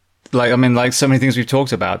 like so many things we've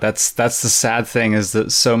talked about, that's the sad thing, is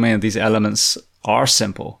that so many of these elements are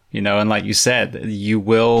simple, and like you said, you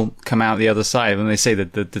will come out the other side. When they say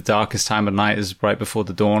that the darkest time of night is right before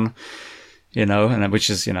the dawn, and which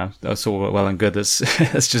is, that's all well and good. That's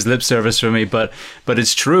just lip service for me, but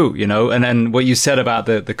it's true, and then what you said about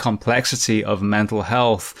the complexity of mental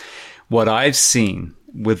health, what I've seen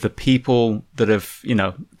with the people that have,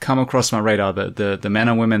 come across my radar, the men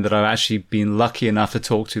and women that I've actually been lucky enough to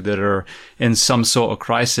talk to that are in some sort of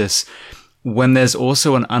crisis, when there's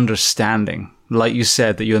also an understanding, like you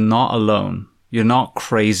said, that you're not alone, you're not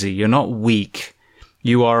crazy, you're not weak,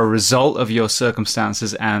 you are a result of your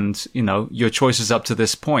circumstances and, your choices up to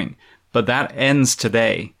this point, but that ends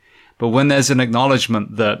today. But when there's an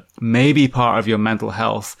acknowledgement that maybe part of your mental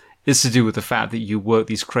health is to do with the fact that you work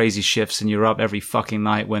these crazy shifts and you're up every fucking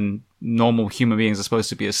night when normal human beings are supposed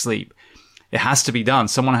to be asleep. It has to be done.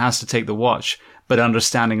 Someone has to take the watch, but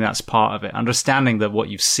understanding that's part of it. Understanding that what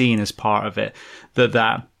you've seen is part of it.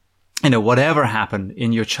 That whatever happened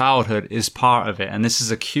in your childhood is part of it. And this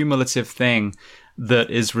is a cumulative thing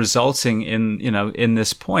that is resulting in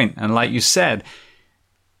this point. And like you said,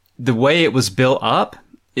 the way it was built up,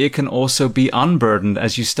 it can also be unburdened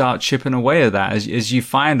as you start chipping away at that, as you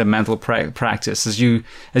find a mental practice, as you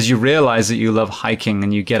realize that you love hiking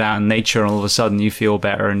and you get out in nature and all of a sudden you feel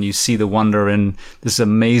better and you see the wonder in this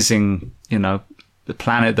amazing, the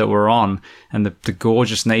planet that we're on and the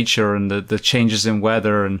gorgeous nature and the changes in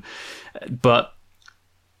weather. But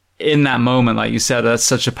in that moment, like you said, that's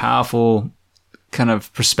such a powerful kind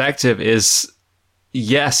of perspective is,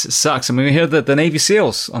 yes, it sucks. I mean, we hear that the Navy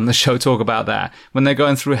SEALs on the show talk about that when they're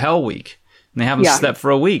going through Hell Week and they haven't slept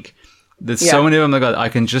for a week. There's so many of them that go, I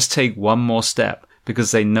can just take one more step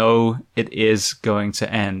because they know it is going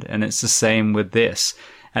to end. And it's the same with this.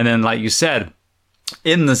 And then, like you said,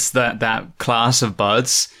 in that class of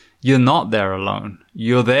buds, you're not there alone.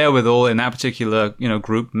 You're there with all, in that particular,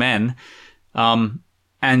 group, men, and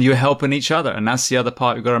you're helping each other. And that's the other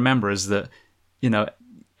part you've got to remember is that,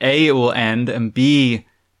 A, it will end, and B,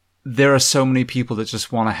 there are so many people that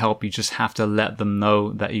just want to help. You just have to let them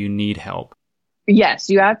know that you need help. Yes,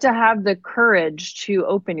 you have to have the courage to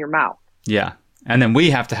open your mouth. Yeah. And then we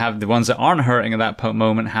have to have the ones that aren't hurting at that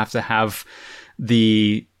moment have to have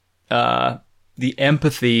the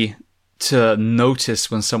empathy to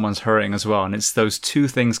notice when someone's hurting as well. And it's those two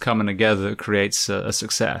things coming together that creates a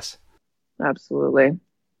success. Absolutely.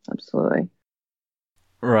 Absolutely.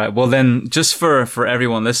 Right. Well, then, just for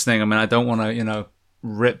everyone listening, I mean, I don't want to,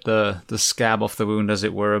 rip the scab off the wound, as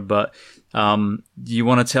it were, but do you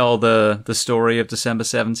want to tell the story of December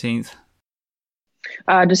 17th?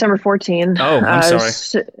 December 14th. Oh, I'm sorry.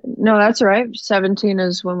 No, that's all right. 17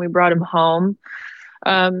 is when we brought him home.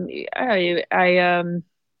 I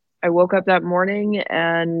woke up that morning,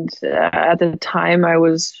 and at the time I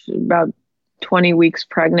was about 20 weeks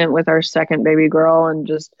pregnant with our second baby girl and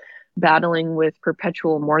just battling with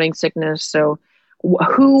perpetual morning sickness. So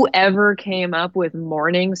whoever came up with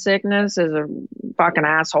morning sickness is a fucking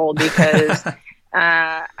asshole, because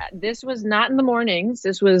this was not in the mornings.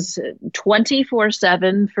 This was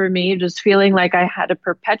 24/7 for me, just feeling like I had a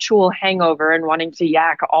perpetual hangover and wanting to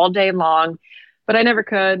yak all day long, but I never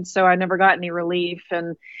could. So I never got any relief.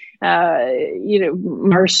 And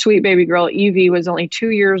our sweet baby girl, Evie, was only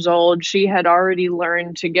 2 years old. She had already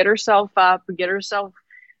learned to get herself up,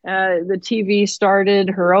 the TV started,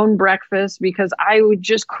 her own breakfast, because I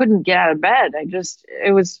just couldn't get out of bed.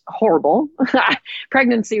 It was horrible.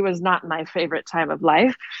 Pregnancy was not my favorite time of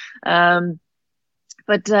life.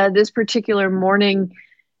 But this particular morning,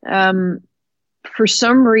 for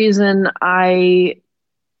some reason, I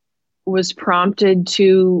was prompted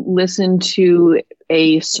to listen to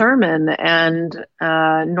a sermon, and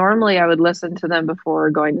normally I would listen to them before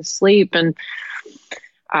going to sleep, and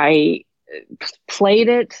I played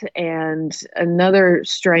it. And another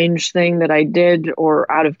strange thing that I did, or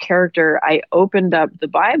out of character, I opened up the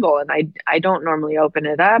Bible, and I don't normally open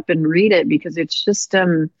it up and read it because it's just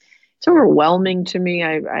it's overwhelming to me.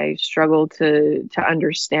 I struggle to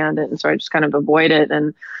understand it, and so I just kind of avoid it.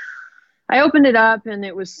 And I opened it up, and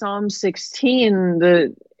it was Psalm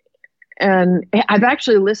 16. And I've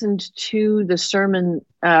actually listened to the sermon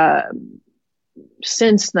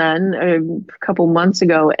since then, a couple months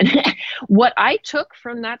ago, and what I took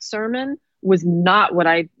from that sermon was not what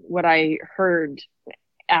I heard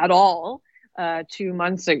at all 2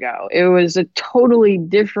 months ago. It was a totally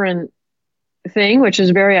different thing, which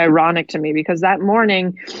is very ironic to me, because that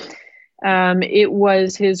morning it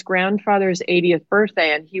was his grandfather's 80th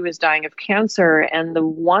birthday, and he was dying of cancer. And the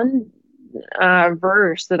one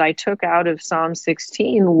verse that I took out of Psalm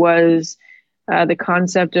 16 was the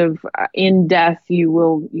concept of in death you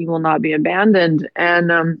will not be abandoned.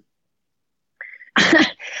 And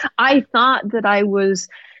I thought that I was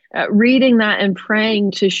reading that and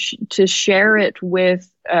praying to share it with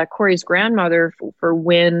Corey's grandmother for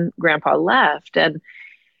when Grandpa left. And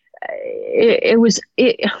it was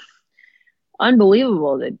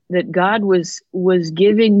unbelievable that God was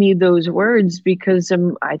giving me those words, because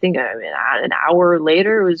I think an hour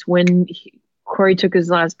later was when Corey took his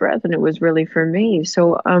last breath, and it was really for me.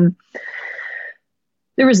 So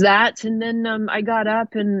there was that, and then I got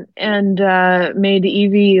up and made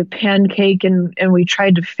Evie a pancake, and we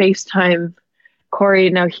tried to FaceTime Corey.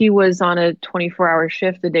 Now, he was on a 24-hour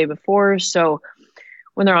shift the day before, so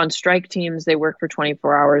when they're on strike teams, they work for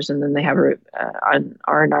 24 hours, and then they have an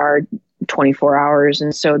R&R 24 hours.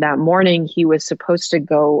 And so that morning he was supposed to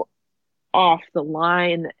go off the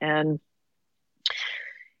line, and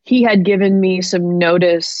he had given me some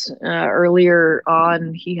notice earlier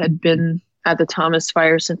on. He had been at the Thomas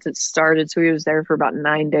Fire since it started, so he was there for about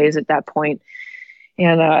 9 days at that point.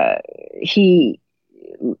 And he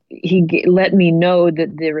let me know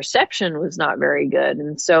that the reception was not very good.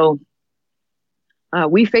 And so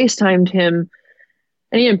we FaceTimed him,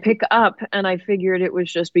 and he didn't pick up, and I figured it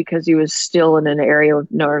was just because he was still in an area with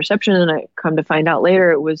no reception. And I come to find out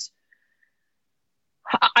later, it was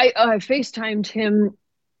I FaceTimed him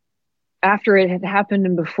after it had happened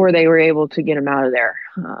and before they were able to get him out of there,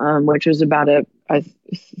 which was about a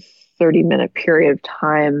 30-minute period of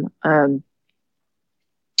time.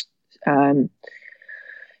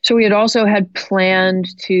 So we had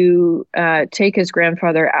planned to take his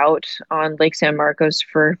grandfather out on Lake San Marcos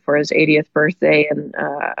for his 80th birthday. And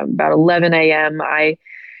about 11 a.m., I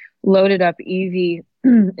loaded up Evie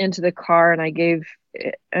into the car, and I gave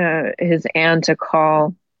his aunt a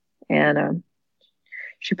call, and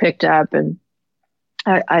she picked up, and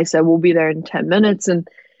I said, we'll be there in 10 minutes. And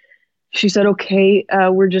she said, okay,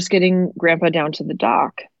 we're just getting Grandpa down to the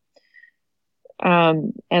dock.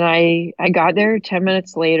 And I got there 10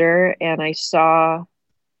 minutes later, and I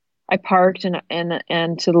parked,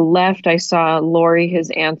 and to the left, I saw Lori,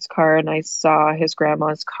 his aunt's car, and I saw his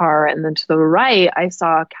grandma's car. And then to the right, I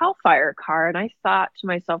saw a CAL FIRE car. And I thought to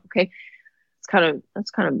myself, okay,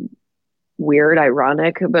 that's kind of weird,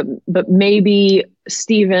 ironic, but maybe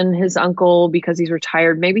Stephen, his uncle, because he's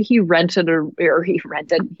retired, maybe he borrowed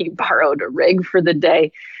a rig for the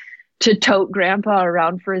day to tote grandpa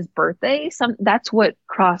around for his birthday. That's what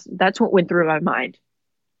went through my mind.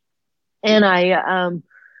 And I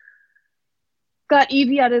got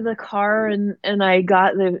Evie out of the car, and I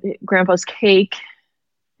got the grandpa's cake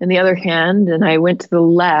in the other hand, and I went to the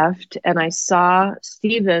left, and I saw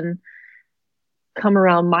Stephen come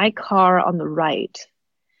around my car on the right.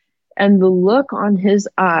 And the look on his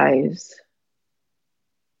eyes,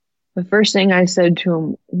 the first thing I said to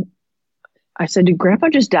him, I said, "Did Grandpa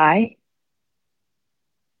just die?"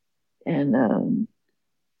 And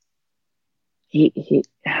he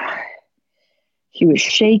was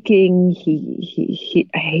shaking. He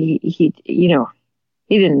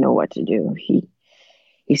didn't know what to do. He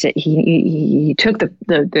said he took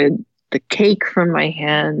the cake from my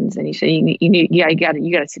hands, and he said, you got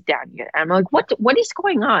to sit down. I'm like, what is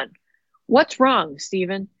going on? What's wrong,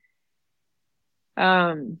 Stephen?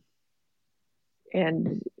 And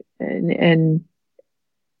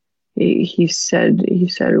he said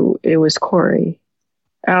it was Corey.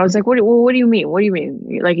 I was like, what do you mean? What do you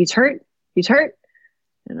mean? Like, he's hurt? He's hurt?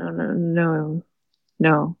 No,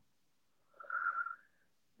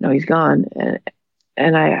 he's gone.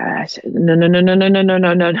 And I said,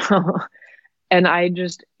 no. And I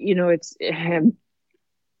just, it's him.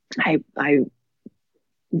 I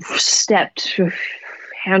stepped a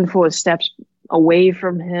handful of steps away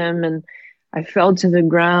from him, and I fell to the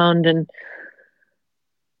ground, and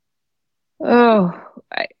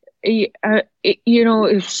it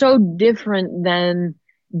was so different than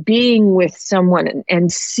being with someone and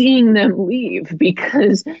seeing them leave,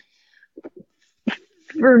 because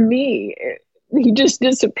for me, he just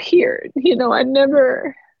disappeared. I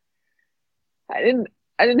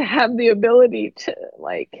didn't have the ability to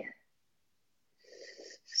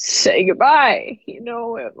say goodbye,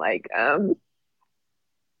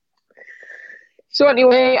 so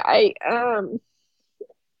anyway,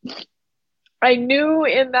 I knew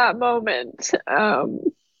in that moment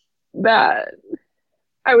that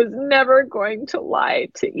I was never going to lie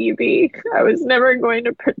to Evie. I was never going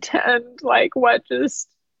to pretend like what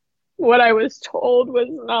I was told was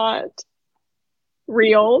not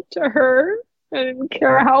real to her. I didn't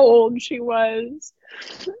care how old she was.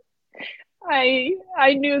 I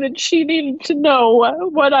knew that she needed to know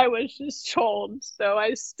what I was just told. So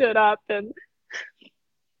I stood up, and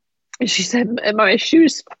she said, and my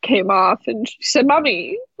shoes came off, and she said,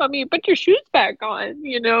 Mommy, put your shoes back on,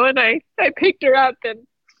 and I picked her up, and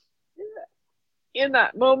in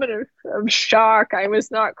that moment of shock, I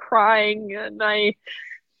was not crying, and I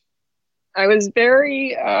was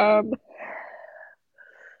very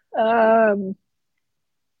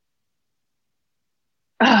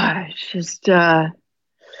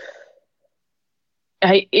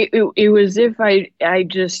it was if I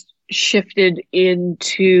just shifted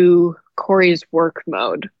into Corey's work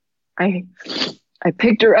mode. I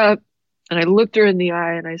picked her up, and I looked her in the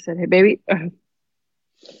eye, and I said, "Hey, baby,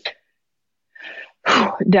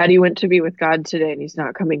 Daddy went to be with God today, and he's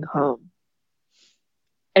not coming home."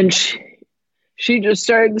 And she just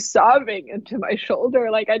started sobbing into my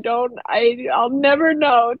shoulder. Like, I'll never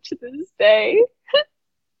know to this day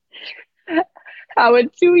how a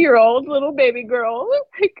 2-year-old little baby girl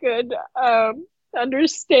could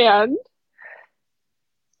understand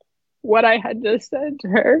what I had just said to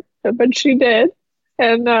her, but she did.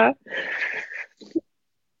 And I'll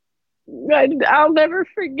never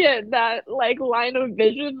forget that line of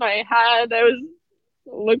vision I had. I was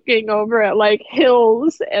looking over at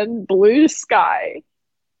hills and blue sky,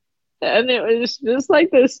 and it was just like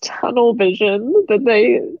this tunnel vision that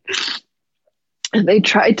they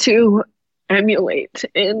try to emulate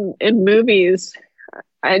in movies,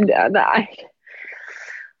 and I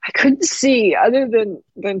couldn't see other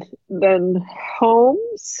than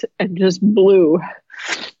homes and just blue,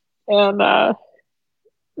 and I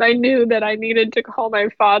knew that I needed to call my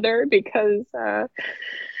father, because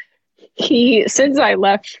since I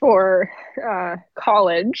left for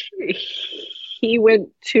college, he was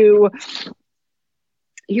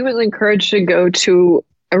encouraged to go to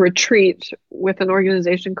a retreat with an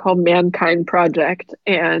organization called Mankind Project.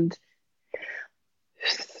 And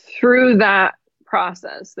through that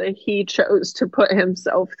process that he chose to put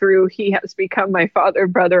himself through, he has become my father,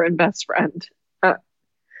 brother, and best friend.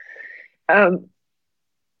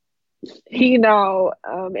 He now,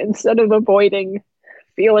 instead of avoiding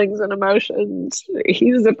feelings and emotions,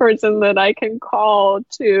 he's the person that I can call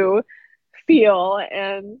to feel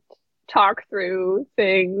and talk through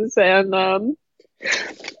things. And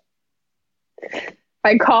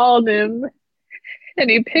I called him and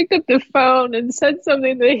he picked up the phone and said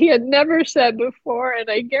something that he had never said before. And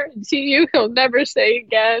I guarantee you he'll never say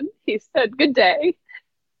again. He said, "Good day."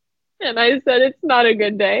 And I said, "It's not a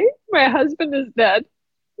good day. My husband is dead."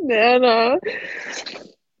 And,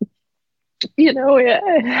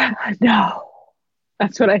 no,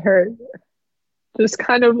 that's what I heard. Just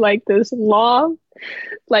kind of like this long,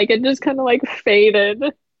 like it just kind of like faded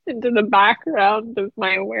into the background of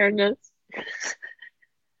my awareness.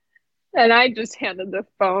 And I just handed the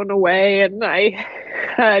phone away, and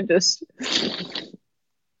I just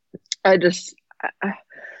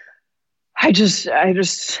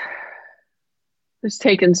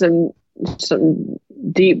taking some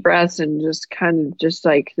deep breaths and just kind of just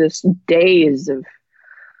like this daze of,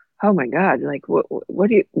 oh my God, like what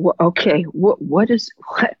do you, okay, what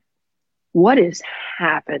is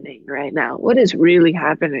happening right now? What is really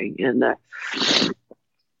happening? And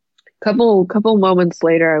couple moments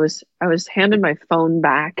later, I was handed my phone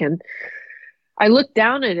back, and I looked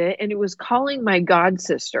down at it, and it was calling my god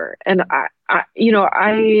sister. And I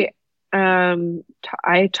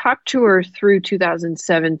talked to her through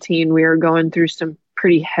 2017. We were going through some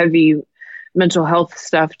pretty heavy mental health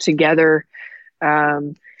stuff together,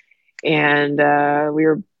 and we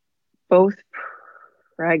were both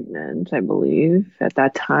pregnant, I believe, at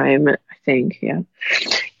that time. I think, yeah.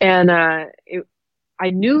 And I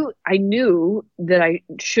knew that I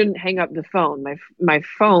shouldn't hang up the phone. My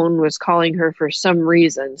phone was calling her for some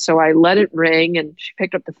reason. So I let it ring, and she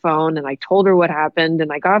picked up the phone, and I told her what happened,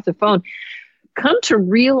 and I got off the phone. Come to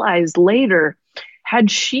realize later, had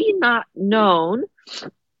she not known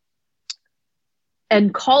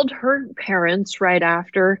and called her parents right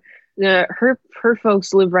after, her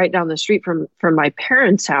folks live right down the street from my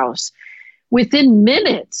parents' house. Within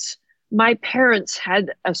minutes, my parents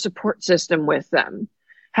had a support system with them.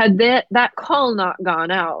 Had that call not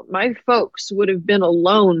gone out, my folks would have been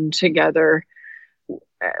alone together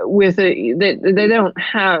with they don't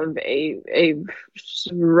have a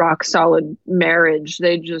rock solid marriage.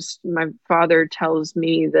 My father tells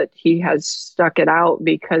me that he has stuck it out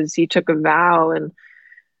because he took a vow. And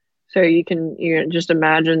so you can just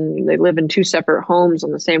imagine, they live in two separate homes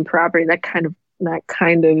on the same property, that kind of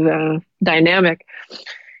dynamic.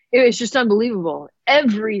 It was just unbelievable.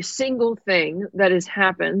 Every single thing that has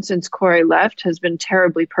happened since Corey left has been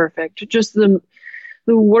terribly perfect. Just the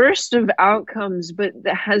worst of outcomes, but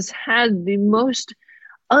that has had the most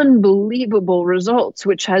unbelievable results,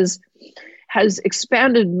 which has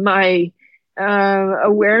expanded my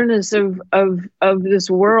awareness of this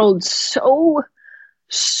world so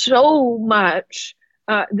much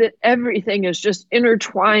that everything is just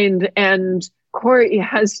intertwined. And Corey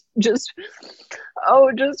has just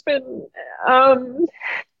been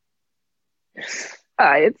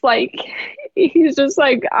it's like he's just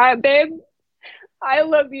like, babe, I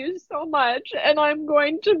love you so much, and I'm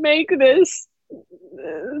going to make this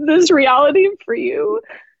reality for you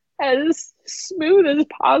as smooth as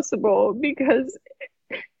possible, because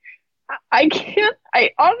I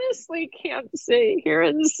honestly can't sit here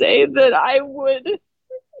and say that I would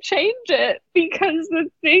change it, because the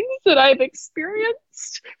things that I've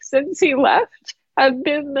experienced since he left have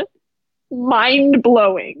been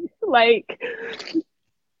mind-blowing. Like,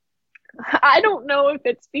 I don't know if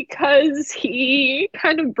it's because he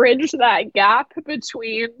kind of bridged that gap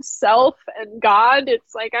between self and God.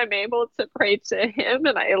 It's like I'm able to pray to him,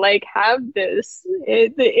 and I like have this.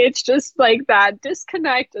 It's just like that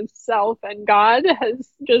disconnect of self and God has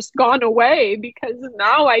just gone away, because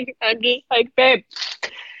now I'm just like, babe,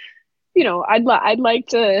 I'd like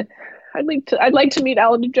to meet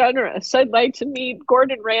Ellen DeGeneres. I'd like to meet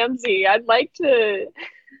Gordon Ramsay. I'd like to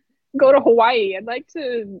go to Hawaii. I'd like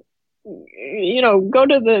to go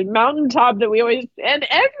to the mountaintop that we always, and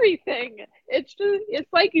everything. It's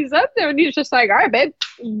like he's up there and he's just like, all right, babe,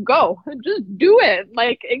 go, just do it.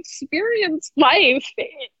 Like, experience life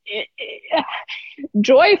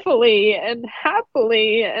joyfully and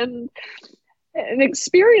happily, and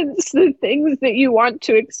experience the things that you want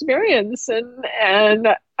to experience. And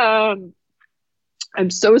I'm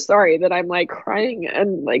so sorry that I'm like crying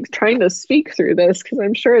and like trying to speak through this, because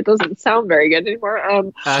I'm sure it doesn't sound very good anymore.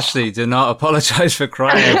 Ashley, do not apologize for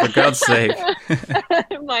crying, for God's sake.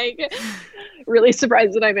 I'm like really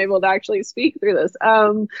surprised that I'm able to actually speak through this.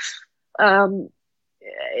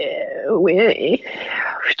 We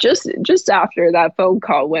just after that phone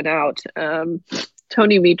call went out,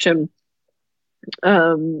 Tony Meacham,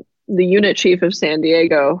 the unit chief of San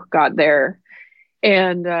Diego, got there.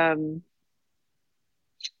 And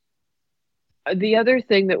the other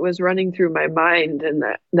thing that was running through my mind in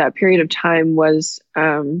that period of time was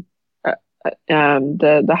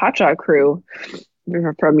the hotshot crew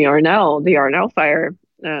from Yarnell, the Yarnell fire,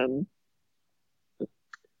 and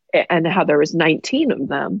how there was 19 of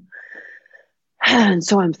them. And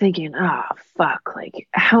so I'm thinking, oh, fuck, like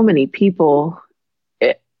how many people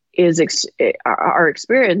are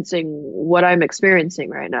experiencing what I'm experiencing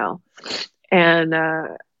right now? And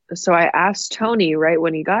so I asked Tony right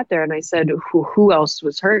when he got there, and I said, who else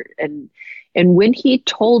was hurt? And when he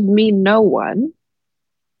told me no one,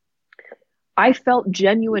 I felt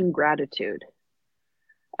genuine gratitude.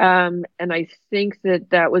 And I think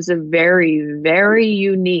that was a very, very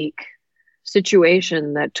unique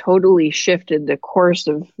situation that totally shifted the course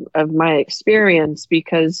of my experience,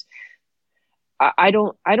 because I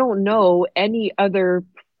don't know any other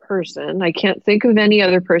person. I can't think of any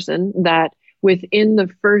other person that within the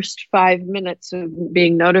first 5 minutes of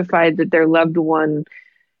being notified that their loved one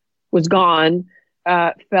was gone,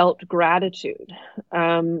 felt gratitude.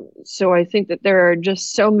 So I think that there are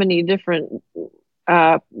just so many different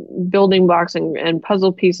building blocks and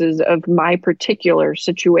puzzle pieces of my particular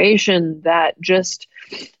situation that just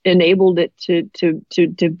enabled it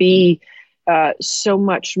to be so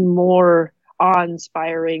much more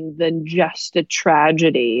awe-inspiring than just a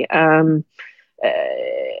tragedy. And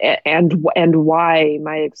why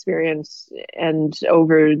my experience, and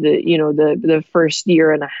over the first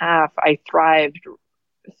year and a half, I thrived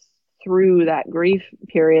through that grief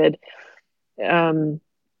period.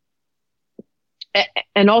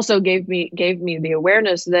 And also gave me the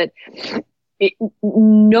awareness that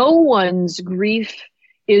no one's grief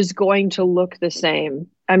is going to look the same.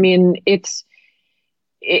 I mean, it's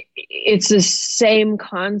the same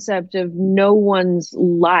concept of no one's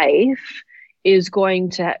life is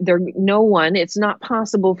going to it's not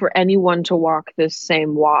possible for anyone to walk this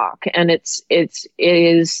same walk. And it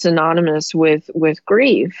is synonymous with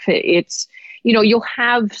grief. It's, you'll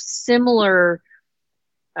have similar,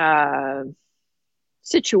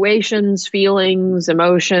 situations, feelings,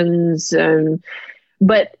 emotions,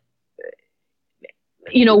 but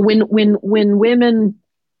when women,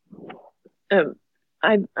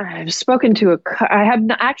 I've spoken to I have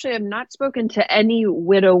not spoken to any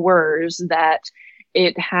widowers that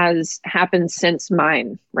it has happened since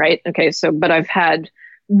mine, right? Okay, but I've had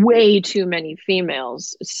way too many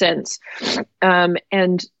females since,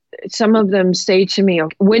 and some of them say to me,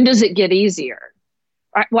 "When does it get easier?"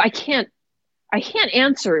 I can't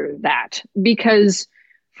answer that, because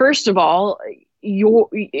first of all,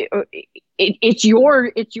 it's your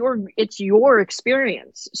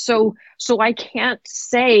experience. So I can't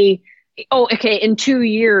say, oh, okay, in 2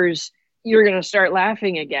 years you're going to start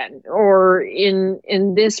laughing again, or in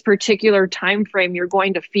this particular time frame you're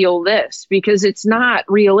going to feel this, because it's not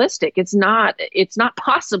realistic. It's not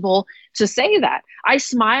possible to say that. I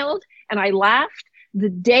smiled and I laughed the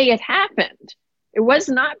day it happened. It was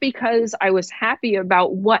not because I was happy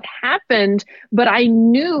about what happened, but I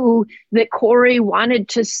knew that Corey wanted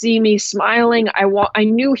to see me smiling. I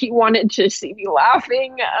knew he wanted to see me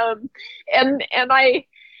laughing, and I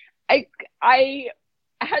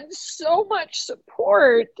had so much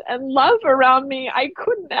support and love around me. I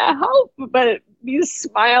couldn't help but be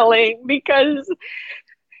smiling, because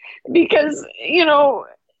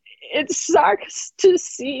it sucks to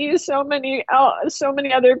see so many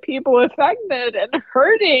other people affected and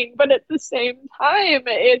hurting, but at the same time,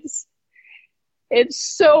 it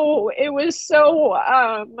was so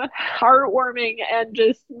heartwarming and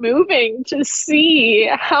just moving to see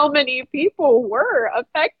how many people were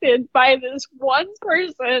affected by this one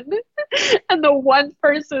person, and the one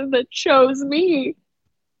person that chose me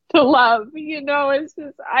to love. It's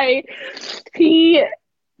just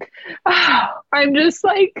I'm just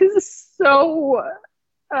like so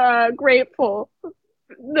grateful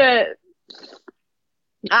that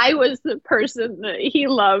I was the person that he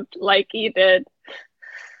loved like he did.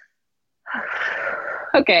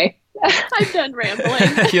 Okay, I'm done rambling.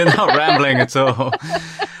 You're not rambling at all.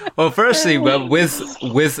 Well, firstly,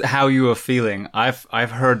 with how you are feeling,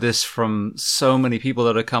 I've heard this from so many people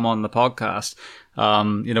that have come on the podcast.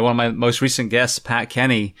 One of my most recent guests, Pat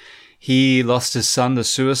Kenny, he lost his son to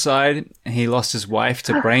suicide, and he lost his wife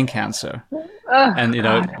to brain cancer. And,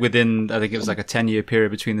 within, I think it was like a 10-year period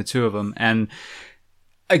between the two of them. And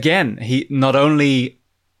again, he not only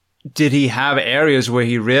did he have areas where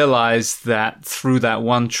he realized that through that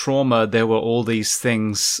one trauma, there were all these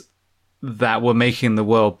things that were making the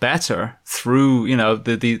world better through,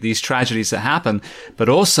 these tragedies that happen, but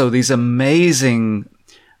also these amazing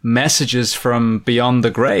messages from beyond the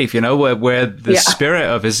grave, where the spirit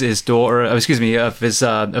of his daughter, of his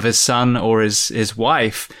son or his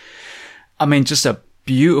wife, I mean, just a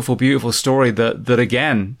beautiful, beautiful story that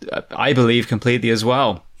again, I believe completely as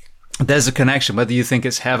well. There's a connection, whether you think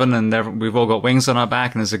it's heaven and we've all got wings on our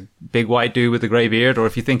back and there's a big white dude with a gray beard, or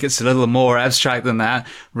if you think it's a little more abstract than that,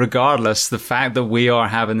 regardless, the fact that we are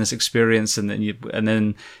having this experience and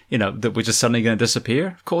then that we're just suddenly going to disappear,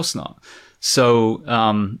 of course not. So,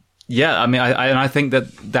 yeah, I mean, I think that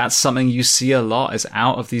that's something you see a lot is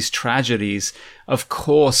out of these tragedies. Of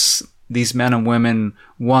course, these men and women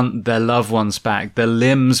want their loved ones back, their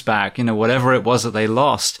limbs back, whatever it was that they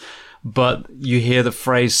lost. But you hear the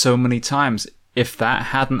phrase so many times, if that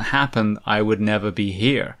hadn't happened, I would never be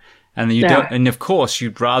here. And and of course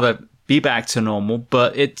you'd rather be back to normal,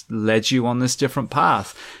 but it led you on this different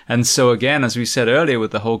path. And so again, as we said earlier with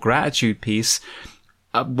the whole gratitude piece,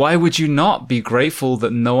 why would you not be grateful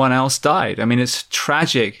that no one else died? I mean, it's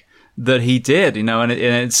tragic that he did, and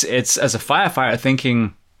it's as a firefighter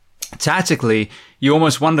thinking tactically, you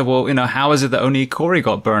almost wonder, well, how is it that only Corey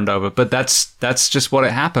got burned over? But that's just what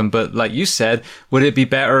it happened. But like you said, would it be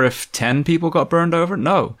better if 10 people got burned over?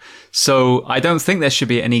 No. So I don't think there should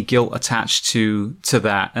be any guilt attached to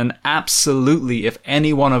that. And absolutely, if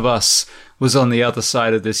any one of us was on the other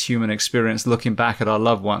side of this human experience, looking back at our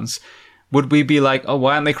loved ones, would we be like, oh,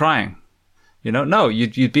 why aren't they crying? No,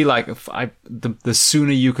 you'd be like, the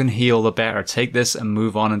sooner you can heal, the better. Take this and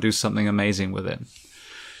move on and do something amazing with it.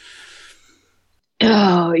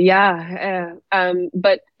 Oh yeah,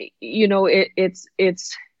 but it's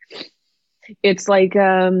like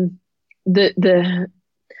the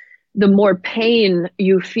more pain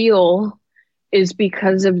you feel is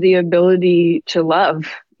because of the ability to love,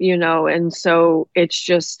 and so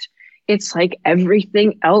it's like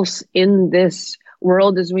everything else in this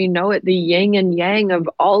world as we know it, the yin and yang of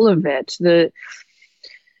all of it,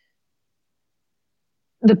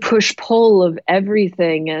 the push pull of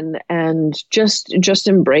everything, and just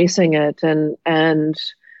embracing it and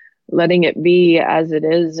letting it be as it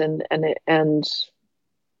is, and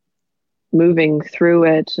moving through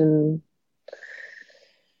it and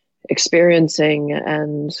experiencing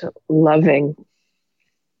and loving.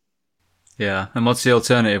 Yeah. And what's the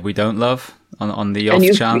alternative? We don't love on the off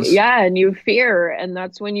chance. Yeah. And you fear. And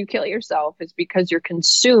that's when you kill yourself, is because you're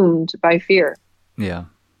consumed by fear. Yeah.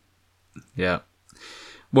 Yeah.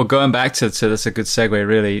 Well, going back to that's a good segue,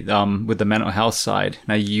 really, with the mental health side.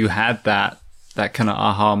 Now, you had that kind of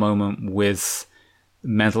aha moment with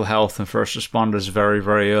mental health and first responders very,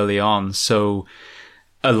 very early on. So,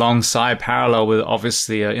 parallel with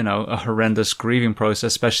obviously a horrendous grieving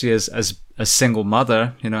process, especially as a single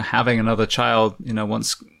mother, having another child,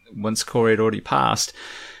 once Corey had already passed.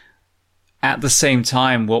 At the same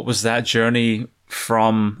time, what was that journey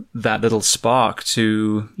from that little spark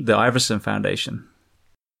to the Iverson Foundation?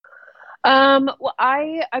 Well,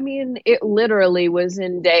 I mean, it literally was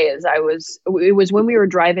in days. It was when we were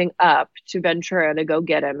driving up to Ventura to go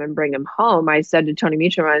get him and bring him home. I said to Tony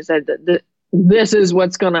Meacham, I said that this is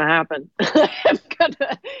what's going to happen.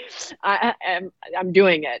 I'm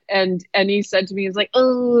doing it. And he said to me, he's like,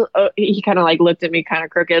 he kind of like looked at me kind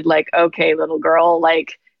of crooked, like, okay, little girl,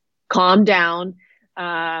 like, calm down.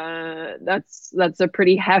 That's a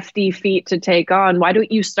pretty hefty feat to take on. Why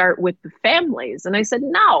don't you start with the families? And I said,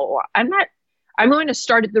 no, I'm not. I'm going to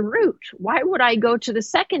start at the root. Why would I go to the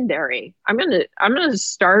secondary? I'm going to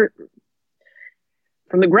start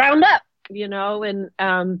from the ground up,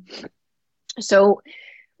 and so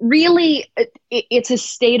really it's a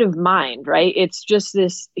state of mind, right? It's just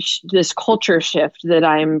this culture shift that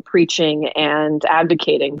I'm preaching and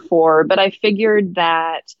advocating for. But I figured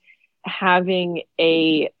that having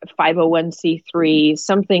a 501c3,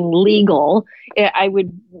 something legal, I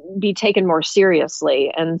would be taken more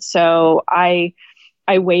seriously. And so I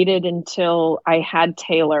waited until I had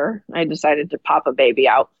Taylor. I decided to pop a baby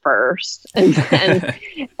out first and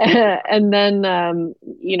then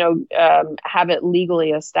have it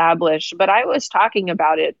legally established. But I was talking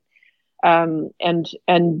about it and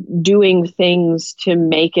doing things to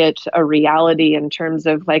make it a reality in terms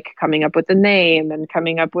of like coming up with the name and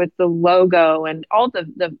coming up with the logo and all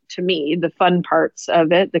the to me, the fun parts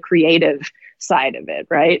of it, the creative side of it.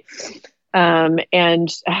 Right. And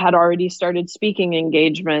had already started speaking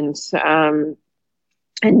engagements,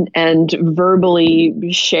 and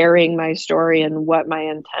verbally sharing my story and what my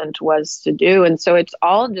intent was to do. And so it's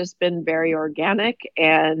all just been very organic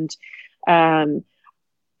and,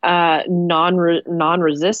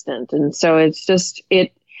 non-resistant. And so it's just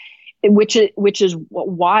which is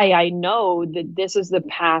why I know that this is the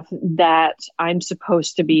path that I'm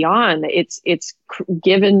supposed to be on. It's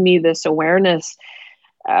given me this awareness,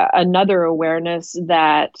 another awareness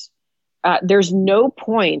that there's no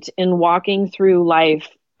point in walking through life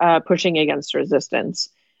pushing against resistance.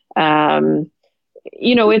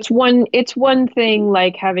 It's one thing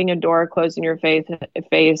like having a door closed in your face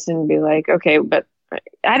and be like, okay, but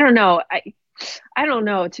I don't know. I don't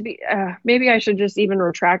know. Maybe I should just even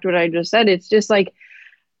retract what I just said. It's just like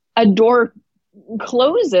a door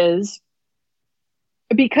closes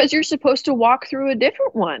because you're supposed to walk through a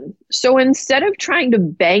different one. So instead of trying to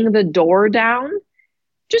bang the door down,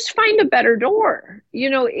 just find a better door.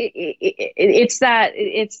 It's that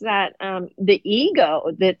the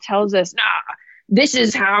ego that tells us, nah, this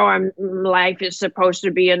is how life is supposed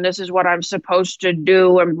to be, and this is what I'm supposed to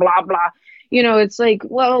do, and blah blah. It's like,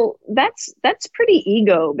 well, that's pretty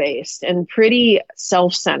ego based and pretty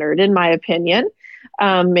self-centered, in my opinion.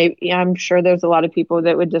 Maybe I'm sure there's a lot of people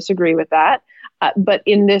that would disagree with that, but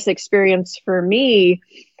in this experience for me,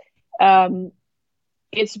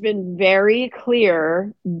 it's been very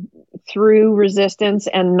clear through resistance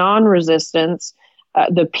and non-resistance,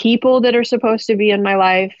 the people that are supposed to be in my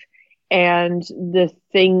life and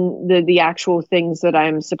the actual things that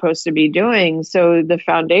I'm supposed to be doing. So the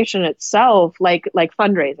foundation itself, like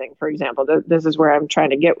fundraising, for example, this is where I'm trying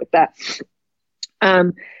to get with that.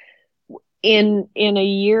 In a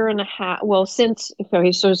year and a half, well, since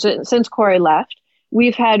Corey left,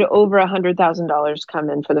 we've had over $100,000 come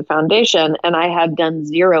in for the foundation, and I have done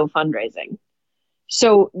zero fundraising.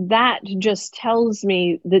 So that just tells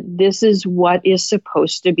me that this is what is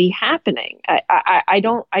supposed to be happening. I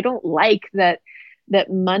don't like that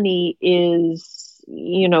money is,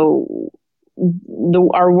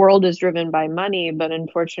 our world is driven by money, but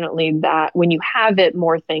unfortunately that when you have it,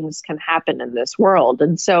 more things can happen in this world.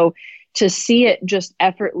 And so to see it just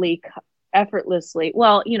effortlessly,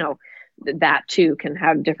 well, that too can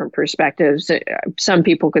have different perspectives. Some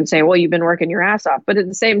people can say, well, you've been working your ass off, but at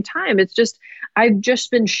the same time, it's just, I've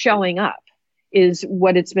just been showing up is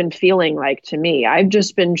what it's been feeling like to me. I've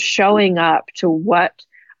just been showing up to what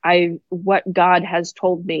God has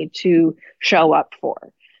told me to show up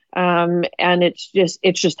for. And it's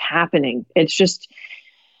just happening. It's just,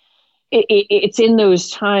 it's in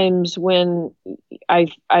those times when I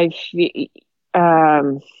feel,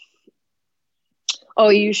 oh,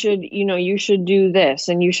 you should do this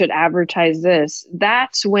and you should advertise this.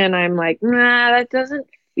 That's when I'm like, nah, that doesn't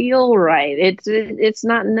feel right. It's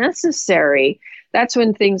not necessary. That's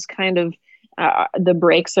when things kind of, the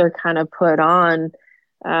brakes are kind of put on,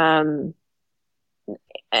 or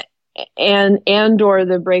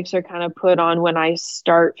the brakes are kind of put on when I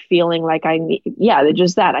start feeling like I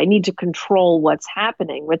need to control what's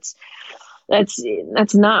happening.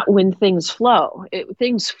 That's not when things flow.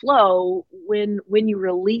 Things flow when you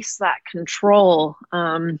release that control.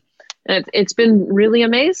 It's been really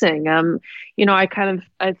amazing.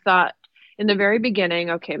 I thought in the very beginning,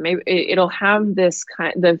 okay, maybe it'll have this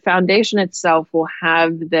the foundation itself will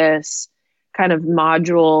have this kind of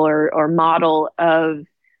module or model of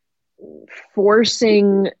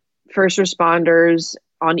forcing first responders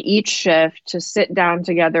on each shift to sit down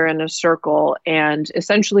together in a circle and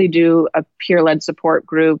essentially do a peer-led support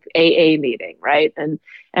group AA meeting, right? And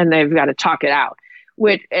they've got to talk it out.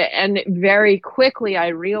 And very quickly I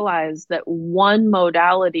realized that one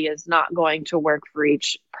modality is not going to work for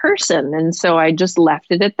each person. And so I just left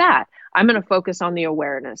it at that. I'm going to focus on the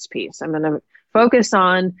awareness piece. I'm going to focus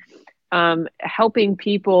on helping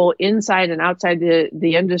people inside and outside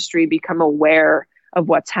the industry become aware of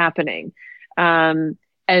what's happening. And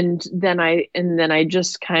then I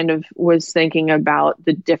just kind of was thinking about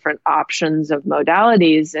the different options of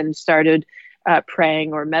modalities and started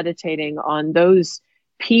praying or meditating on those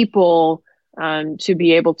people to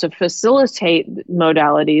be able to facilitate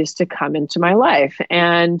modalities to come into my life.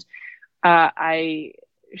 And I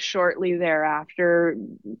shortly thereafter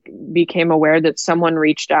became aware that someone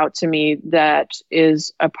reached out to me that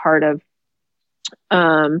is a part of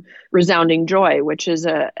Resounding Joy, which is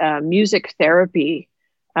a music therapy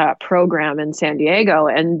program in San Diego,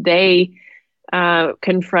 and they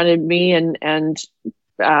confronted me and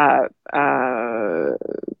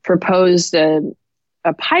proposed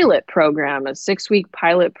a pilot program, a 6-week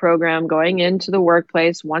pilot program, going into the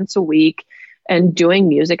workplace once a week and doing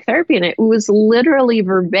music therapy. And it was literally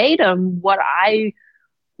verbatim what I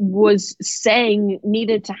was saying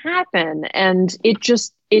needed to happen. And it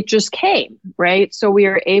just came, right? So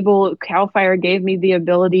CAL FIRE gave me the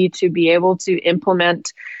ability to be able to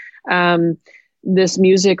implement this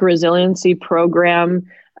music resiliency program,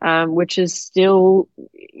 which is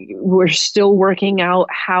we're still working out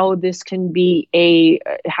how this can be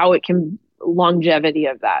how it can longevity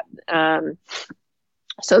of that.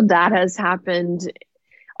 So that has happened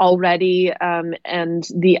already. And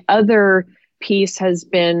the other piece has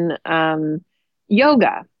been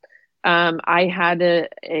yoga. I had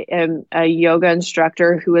a yoga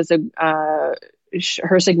instructor who is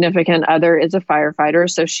her significant other is a firefighter,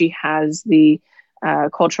 so she has the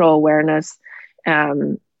cultural awareness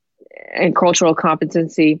um, and cultural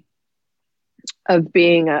competency of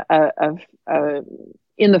being a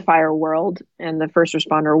in the fire world and the first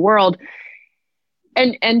responder world.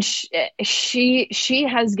 And she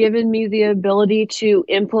has given me the ability to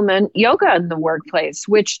implement yoga in the workplace,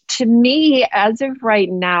 which to me, as of right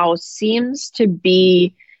now, seems to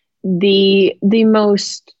be the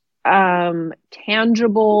most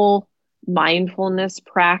tangible mindfulness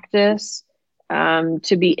practice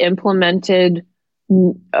to be implemented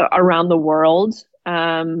around the world,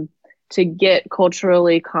 to get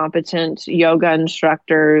culturally competent yoga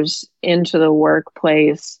instructors into the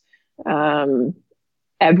workplace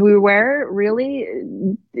everywhere, really.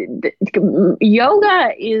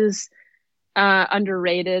 Yoga is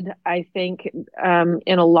underrated, I think,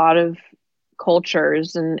 in a lot of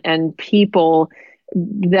cultures and people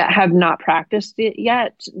that have not practiced it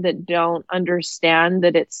yet, that don't understand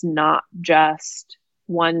that it's not just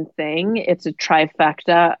one thing. It's a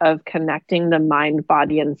trifecta of connecting the mind,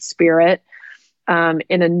 body, and spirit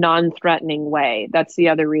in a non-threatening way. That's the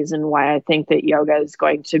other reason why I think that yoga is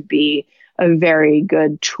going to be a very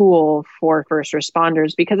good tool for first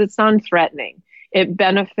responders, because it's non-threatening. It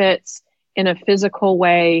benefits in a physical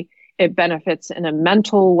way, it benefits in a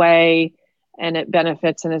mental way, and it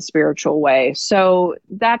benefits in a spiritual way. So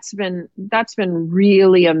that's been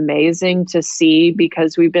really amazing to see,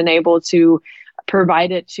 because we've been able to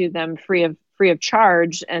provide it to them free of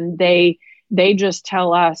charge, and they just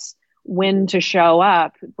tell us when to show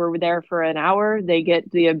up. We're there for an hour. They get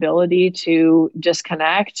the ability to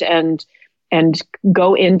disconnect and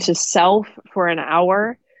go into self for an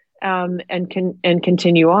hour, and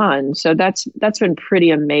continue on. So that's been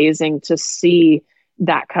pretty amazing to see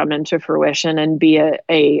that come into fruition and be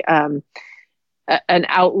an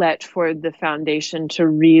outlet for the foundation to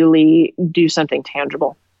really do something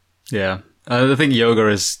tangible. Yeah. I think yoga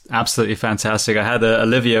is absolutely fantastic. I had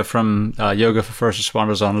Olivia from Yoga for First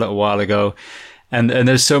Responders on a little while ago, and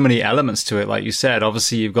there's so many elements to it. Like you said,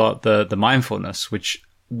 obviously you've got the mindfulness, which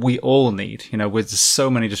we all need, with so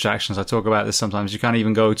many distractions. I talk about this sometimes. You can't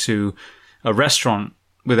even go to a restaurant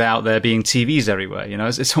without there being TVs everywhere.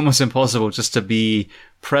 It's almost impossible just to be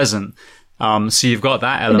present. So you've got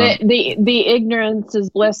that element. The ignorance is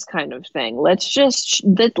bliss kind of thing. Let's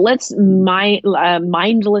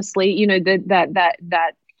mindlessly,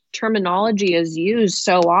 that terminology is used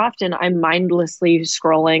so often. I'm mindlessly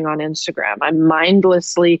scrolling on Instagram. I'm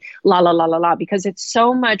mindlessly la la la la la, because it's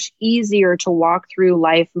so much easier to walk through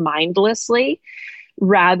life mindlessly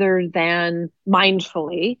rather than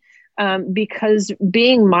mindfully. Because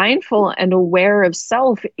being mindful and aware of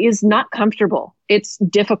self is not comfortable. It's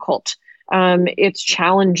difficult. It's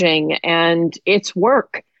challenging, and it's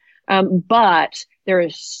work. But there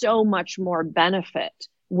is so much more benefit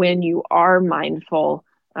when you are mindful,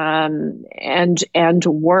 and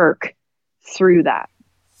work through that.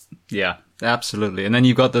 Yeah, absolutely. And then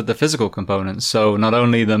you've got the physical components. So not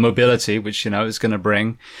only the mobility, which, is going to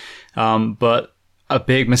bring, but a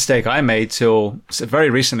big mistake I made till very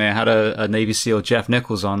recently. I had a Navy SEAL, Jeff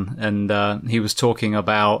Nichols, on, and he was talking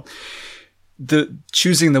about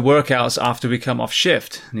choosing the workouts after we come off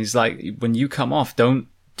shift. And he's like, when you come off, don't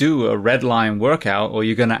do a red line workout, or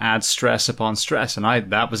you're going to add stress upon stress. And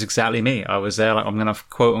that was exactly me. I was there like, I'm going to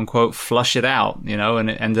quote unquote flush it out, and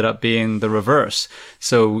it ended up being the reverse.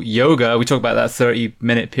 So yoga, we talk about that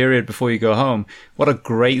 30-minute period before you go home. What a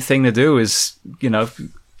great thing to do is,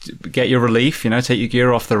 get your relief, take your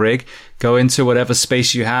gear off the rig, go into whatever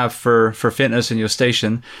space you have for fitness in your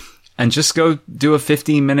station, and just go do a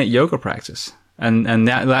 15-minute yoga practice. And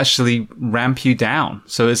that will actually ramp you down.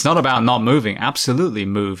 So it's not about not moving. Absolutely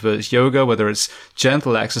move. But it's yoga, whether it's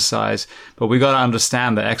gentle exercise. But we got to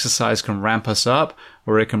understand that exercise can ramp us up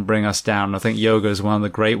or it can bring us down. I think yoga is one of the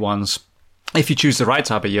great ones, if you choose the right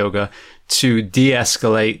type of yoga, to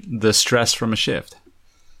de-escalate the stress from a shift.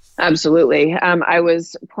 Absolutely. I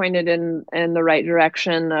was pointed in the right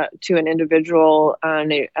direction to an individual,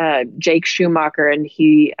 Jake Schumacher, and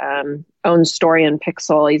he owns Story and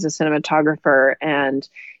Pixel. He's a cinematographer, and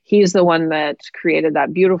he's the one that created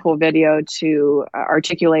that beautiful video to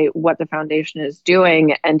articulate what the foundation is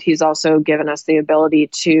doing. And he's also given us the ability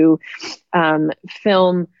to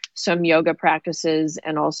film some yoga practices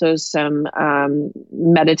and also some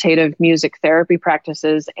meditative music therapy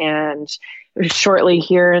practices. And shortly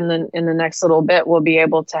here in the next little bit, we'll be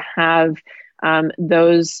able to have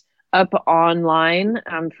those up online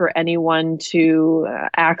for anyone to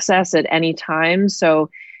access at any time. So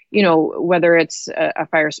whether it's a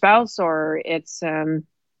fire spouse or it's,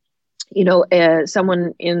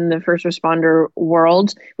 someone in the first responder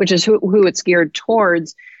world, which is who it's geared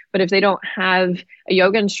towards. But if they don't have a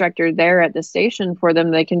yoga instructor there at the station for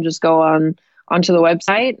them, they can just go onto the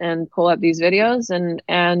website and pull up these videos and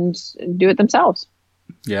do it themselves.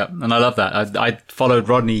 Yeah, and I love that. I followed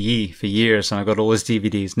Rodney Yee for years, and I got all his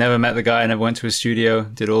DVDs. Never met the guy, never went to his studio,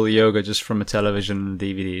 did all the yoga just from a television and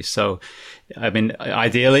DVDs. So, I mean,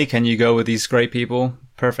 ideally, can you go with these great people?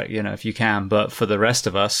 Perfect, if you can. But for the rest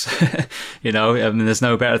of us, there's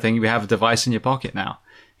no better thing. You have a device in your pocket now.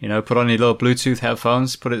 Put on your little Bluetooth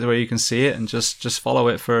headphones, put it where you can see it, and just follow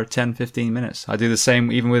it for 10, 15 minutes. I do the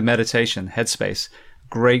same even with meditation. Headspace,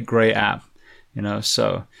 great app.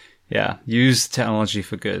 So yeah, use technology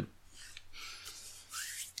for good.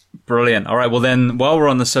 Brilliant. All right. Well, then, while we're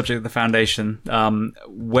on the subject of the foundation,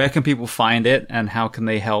 where can people find it, and how can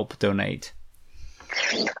they help donate?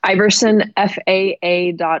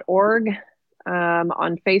 IversonFAA.org.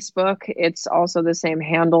 On Facebook, it's also the same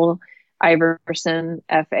handle, Iverson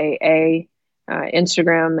FAA.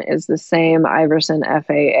 Instagram is the same, Iverson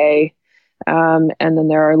FAA. And then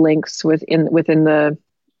there are links within the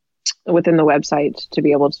website to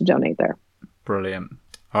be able to donate there. Brilliant.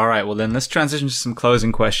 All right. Well, then let's transition to some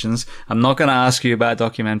closing questions. I'm not going to ask you about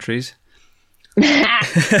documentaries. Because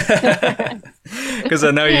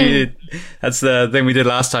I know that's the thing we did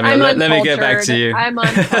last time. Let me get back to you. I'm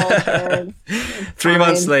uncultured. 3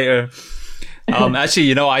 months later.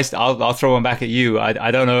 Actually, I'll throw one back at you.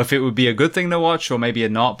 I don't know if it would be a good thing to watch or maybe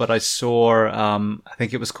not, but I saw, I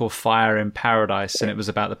think it was called Fire in Paradise, and it was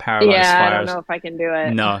about the Paradise Fires. I don't know if I can do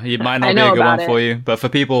it. No, it might not be a good one for you. But for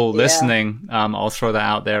people listening, I'll throw that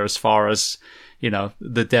out there as far as,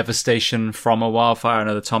 the devastation from a wildfire. I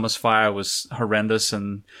know the Thomas Fire was horrendous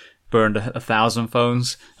and burned 1,000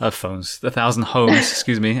 homes,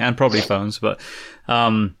 excuse me, and probably phones. But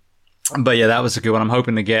yeah, that was a good one. I'm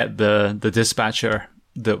hoping to get the dispatcher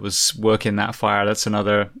that was working that fire. That's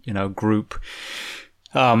another, group,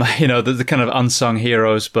 the kind of unsung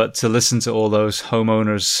heroes, but to listen to all those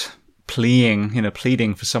homeowners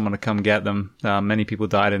pleading for someone to come get them. Many people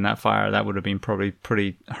died in that fire. That would have been probably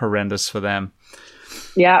pretty horrendous for them.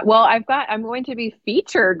 Yeah, well, I'm going to be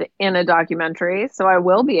featured in a documentary, so I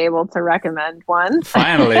will be able to recommend one.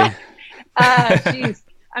 Finally. Jeez.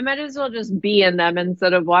 I might as well just be in them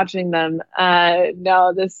instead of watching them.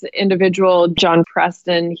 No, this individual, John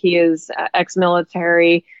Preston, he is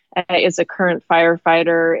ex-military, is a current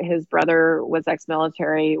firefighter. His brother was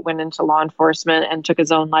ex-military, went into law enforcement and took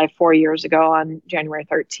his own life 4 years ago on January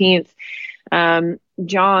 13th.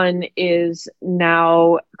 John is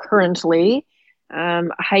now currently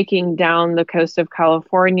hiking down the coast of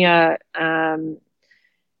California,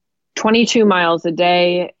 22 miles a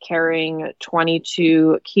day, carrying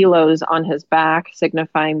 22 kilos on his back,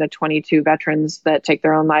 signifying the 22 veterans that take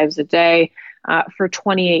their own lives a day, for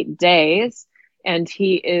 28 days. And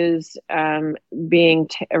he is being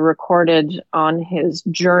recorded on his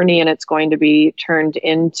journey, and it's going to be turned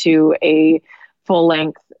into a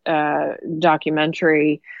full-length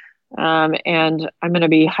documentary. And I'm going to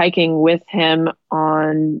be hiking with him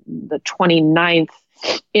on the 29th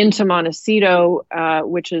into Montecito,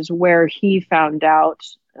 which is where he found out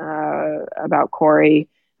about Corey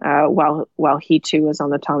while he too was on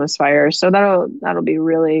the Thomas Fire. So that'll be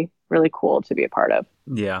really, really cool to be a part of.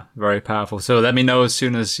 Yeah, very powerful. So let me know as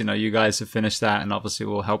soon as you guys have finished that, and obviously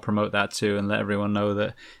we'll help promote that too and let everyone know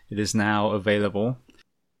that it is now available.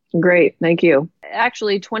 Great, thank you.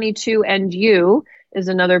 Actually, 22NU is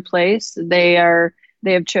another place. They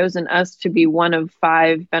have chosen us to be one of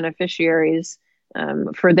 5 beneficiaries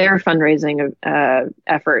for their fundraising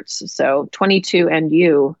efforts. So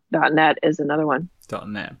 22NU.net is another one.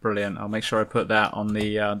 .net, brilliant. I'll make sure I put that on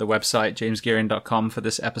the website, jamesgearing.com, for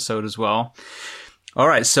this episode as well. All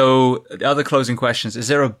right, so the other closing questions. Is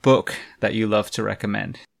there a book that you love to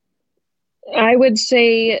recommend? I would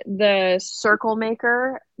say The Circle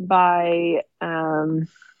Maker by,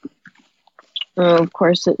 of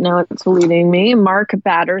course, now it's leading me, Mark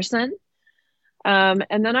Batterson.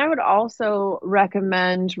 And then I would also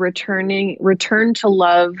recommend Return to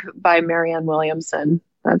Love by Marianne Williamson.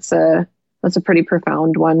 That's a pretty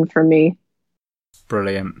profound one for me.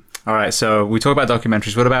 Brilliant. All right, so we talk about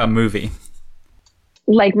documentaries. What about a movie?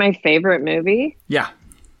 Like my favorite movie? Yeah.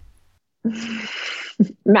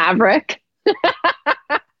 Maverick.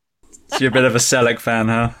 So you're a bit of a Selleck fan,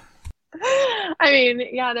 huh? I mean,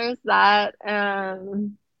 yeah, there's that.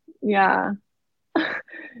 Yeah.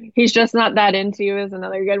 He's Just Not That Into You is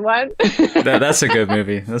another good one. That's a good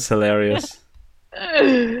movie. That's hilarious.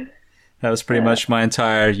 That was pretty much my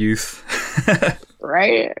entire youth.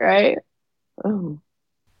 Right. Oh.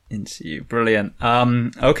 Into you. Brilliant.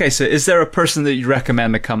 Okay, so is there a person that you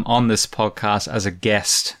recommend to come on this podcast as a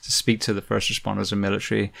guest to speak to the first responders and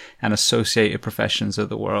military and associated professions of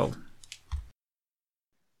the world?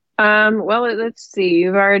 Well, let's see.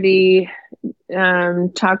 You've already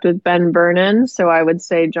talked with Ben Vernon, so I would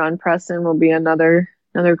say John Preston will be another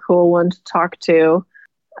cool one to talk to.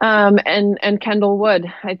 And Kendall Wood.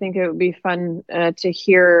 I think it would be fun to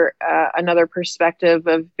hear another perspective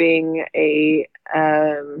of being a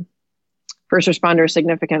first responder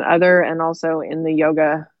significant other, and also in the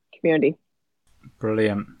yoga community.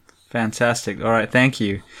 Brilliant. Fantastic. All right. Thank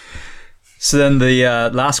you. So then the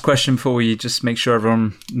last question before we just make sure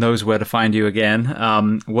everyone knows where to find you again.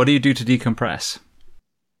 What do you do to decompress?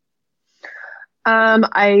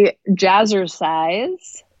 I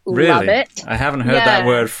jazzercise. Really? Love it. I haven't heard that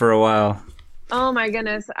word for a while. Oh my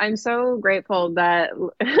goodness. I'm so grateful that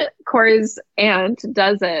Corey's aunt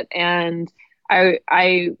does it. And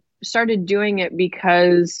I started doing it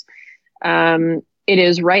because it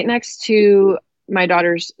is right next to my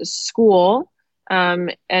daughter's school.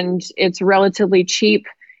 And it's relatively cheap.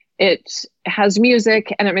 It has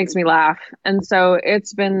music and it makes me laugh. And so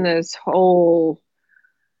it's been this whole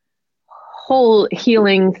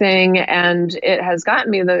healing thing, and it has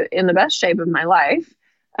gotten me in the best shape of my life.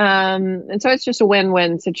 And so it's just a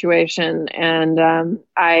win-win situation. And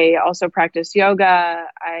I also practice yoga.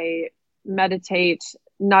 I meditate,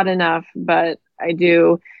 not enough, but I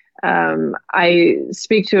do. I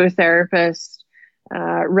speak to a therapist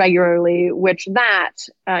regularly, which we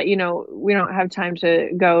don't have time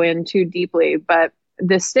to go in too deeply, but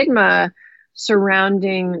the stigma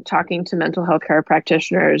surrounding talking to mental health care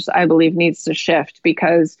practitioners, I believe, needs to shift,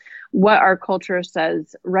 because what our culture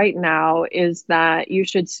says right now is that you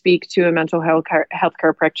should speak to a mental health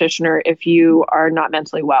care practitioner if you are not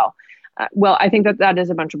mentally well. Well, I think that is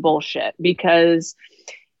a bunch of bullshit, because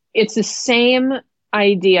it's the same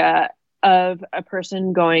idea of a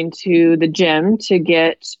person going to the gym to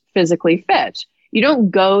get physically fit. You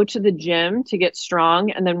don't go to the gym to get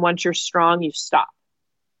strong, and then once you're strong, you stop.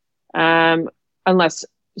 Unless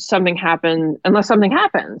something happens,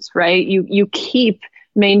 right? You keep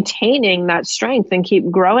maintaining that strength and keep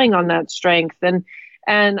growing on that strength. And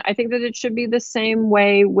I think that it should be the same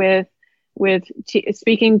way with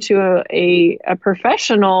speaking to a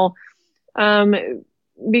professional,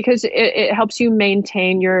 because it helps you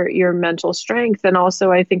maintain your mental strength. And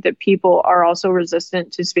also, I think that people are also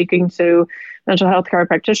resistant to speaking to mental health care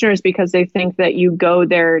practitioners because they think that you go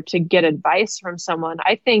there to get advice from someone.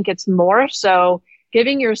 I think it's more so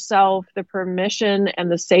giving yourself the permission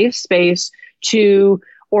and the safe space to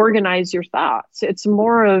organize your thoughts. It's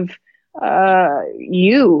more of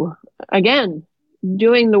you, again,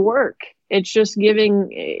 doing the work. It's just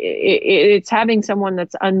it's having someone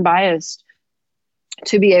that's unbiased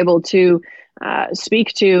to be able to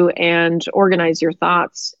speak to and organize your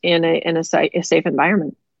thoughts in a safe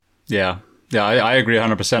environment. Yeah. Yeah, I agree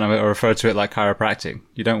 100%. I refer to it like chiropractic.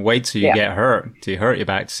 You don't wait till you get hurt, till you hurt your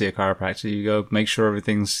back to see a chiropractor. You go make sure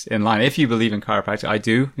everything's in line. If you believe in chiropractic, I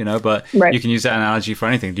do, but you can use that analogy for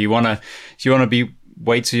anything. Do you want to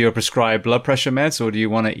wait till you're prescribed blood pressure meds, or do you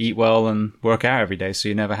want to eat well and work out every day so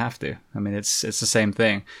you never have to? I mean, it's the same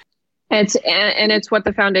thing. It's what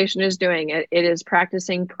the foundation is doing. It is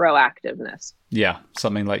practicing proactiveness. Yeah,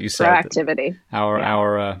 something like you said. Proactivity.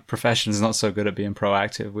 Our profession is not so good at being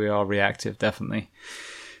proactive. We are reactive, definitely.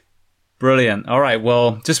 Brilliant. All right.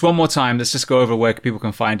 Well, just one more time. Let's just go over where people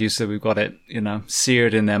can find you, so we've got it,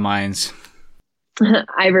 seared in their minds.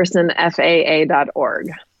 IversonFAA.org.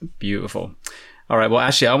 Beautiful. All right. Well,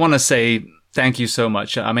 Ashley, I want to say thank you so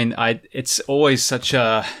much. I mean, it's always such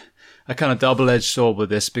a kind of double-edged sword with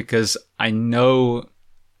this, because I know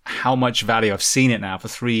how much value. I've seen it now for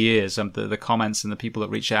 3 years. The comments and the people that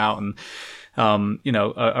reach out and,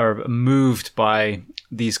 are moved by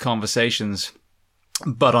these conversations.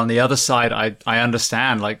 But on the other side, I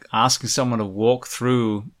understand, like, asking someone to walk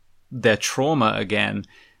through their trauma again,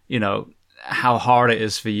 how hard it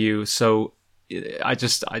is for you. So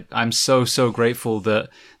I'm so grateful that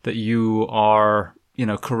you are,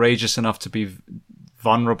 courageous enough to be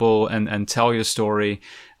vulnerable and tell your story.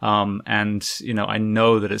 I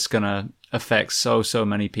know that it's going to affect so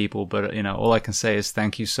many people, but all I can say is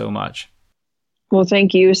thank you so much. Well,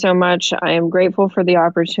 thank you so much. I am grateful for the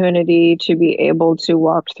opportunity to be able to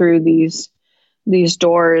walk through these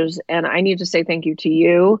doors. And I need to say thank you to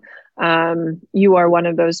you. You are one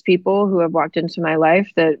of those people who have walked into my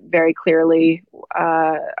life that very clearly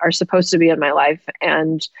are supposed to be in my life.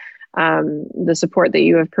 And the support that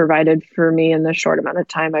you have provided for me in the short amount of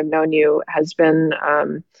time I've known you has been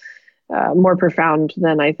more profound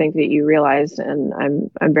than I think that you realized, and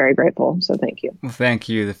I'm very grateful. So thank you. Well, thank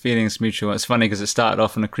you. The feeling's mutual. It's funny because it started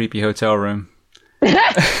off in a creepy hotel room.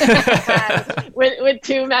 with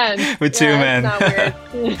two men. With two men.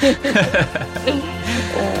 It's not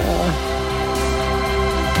weird.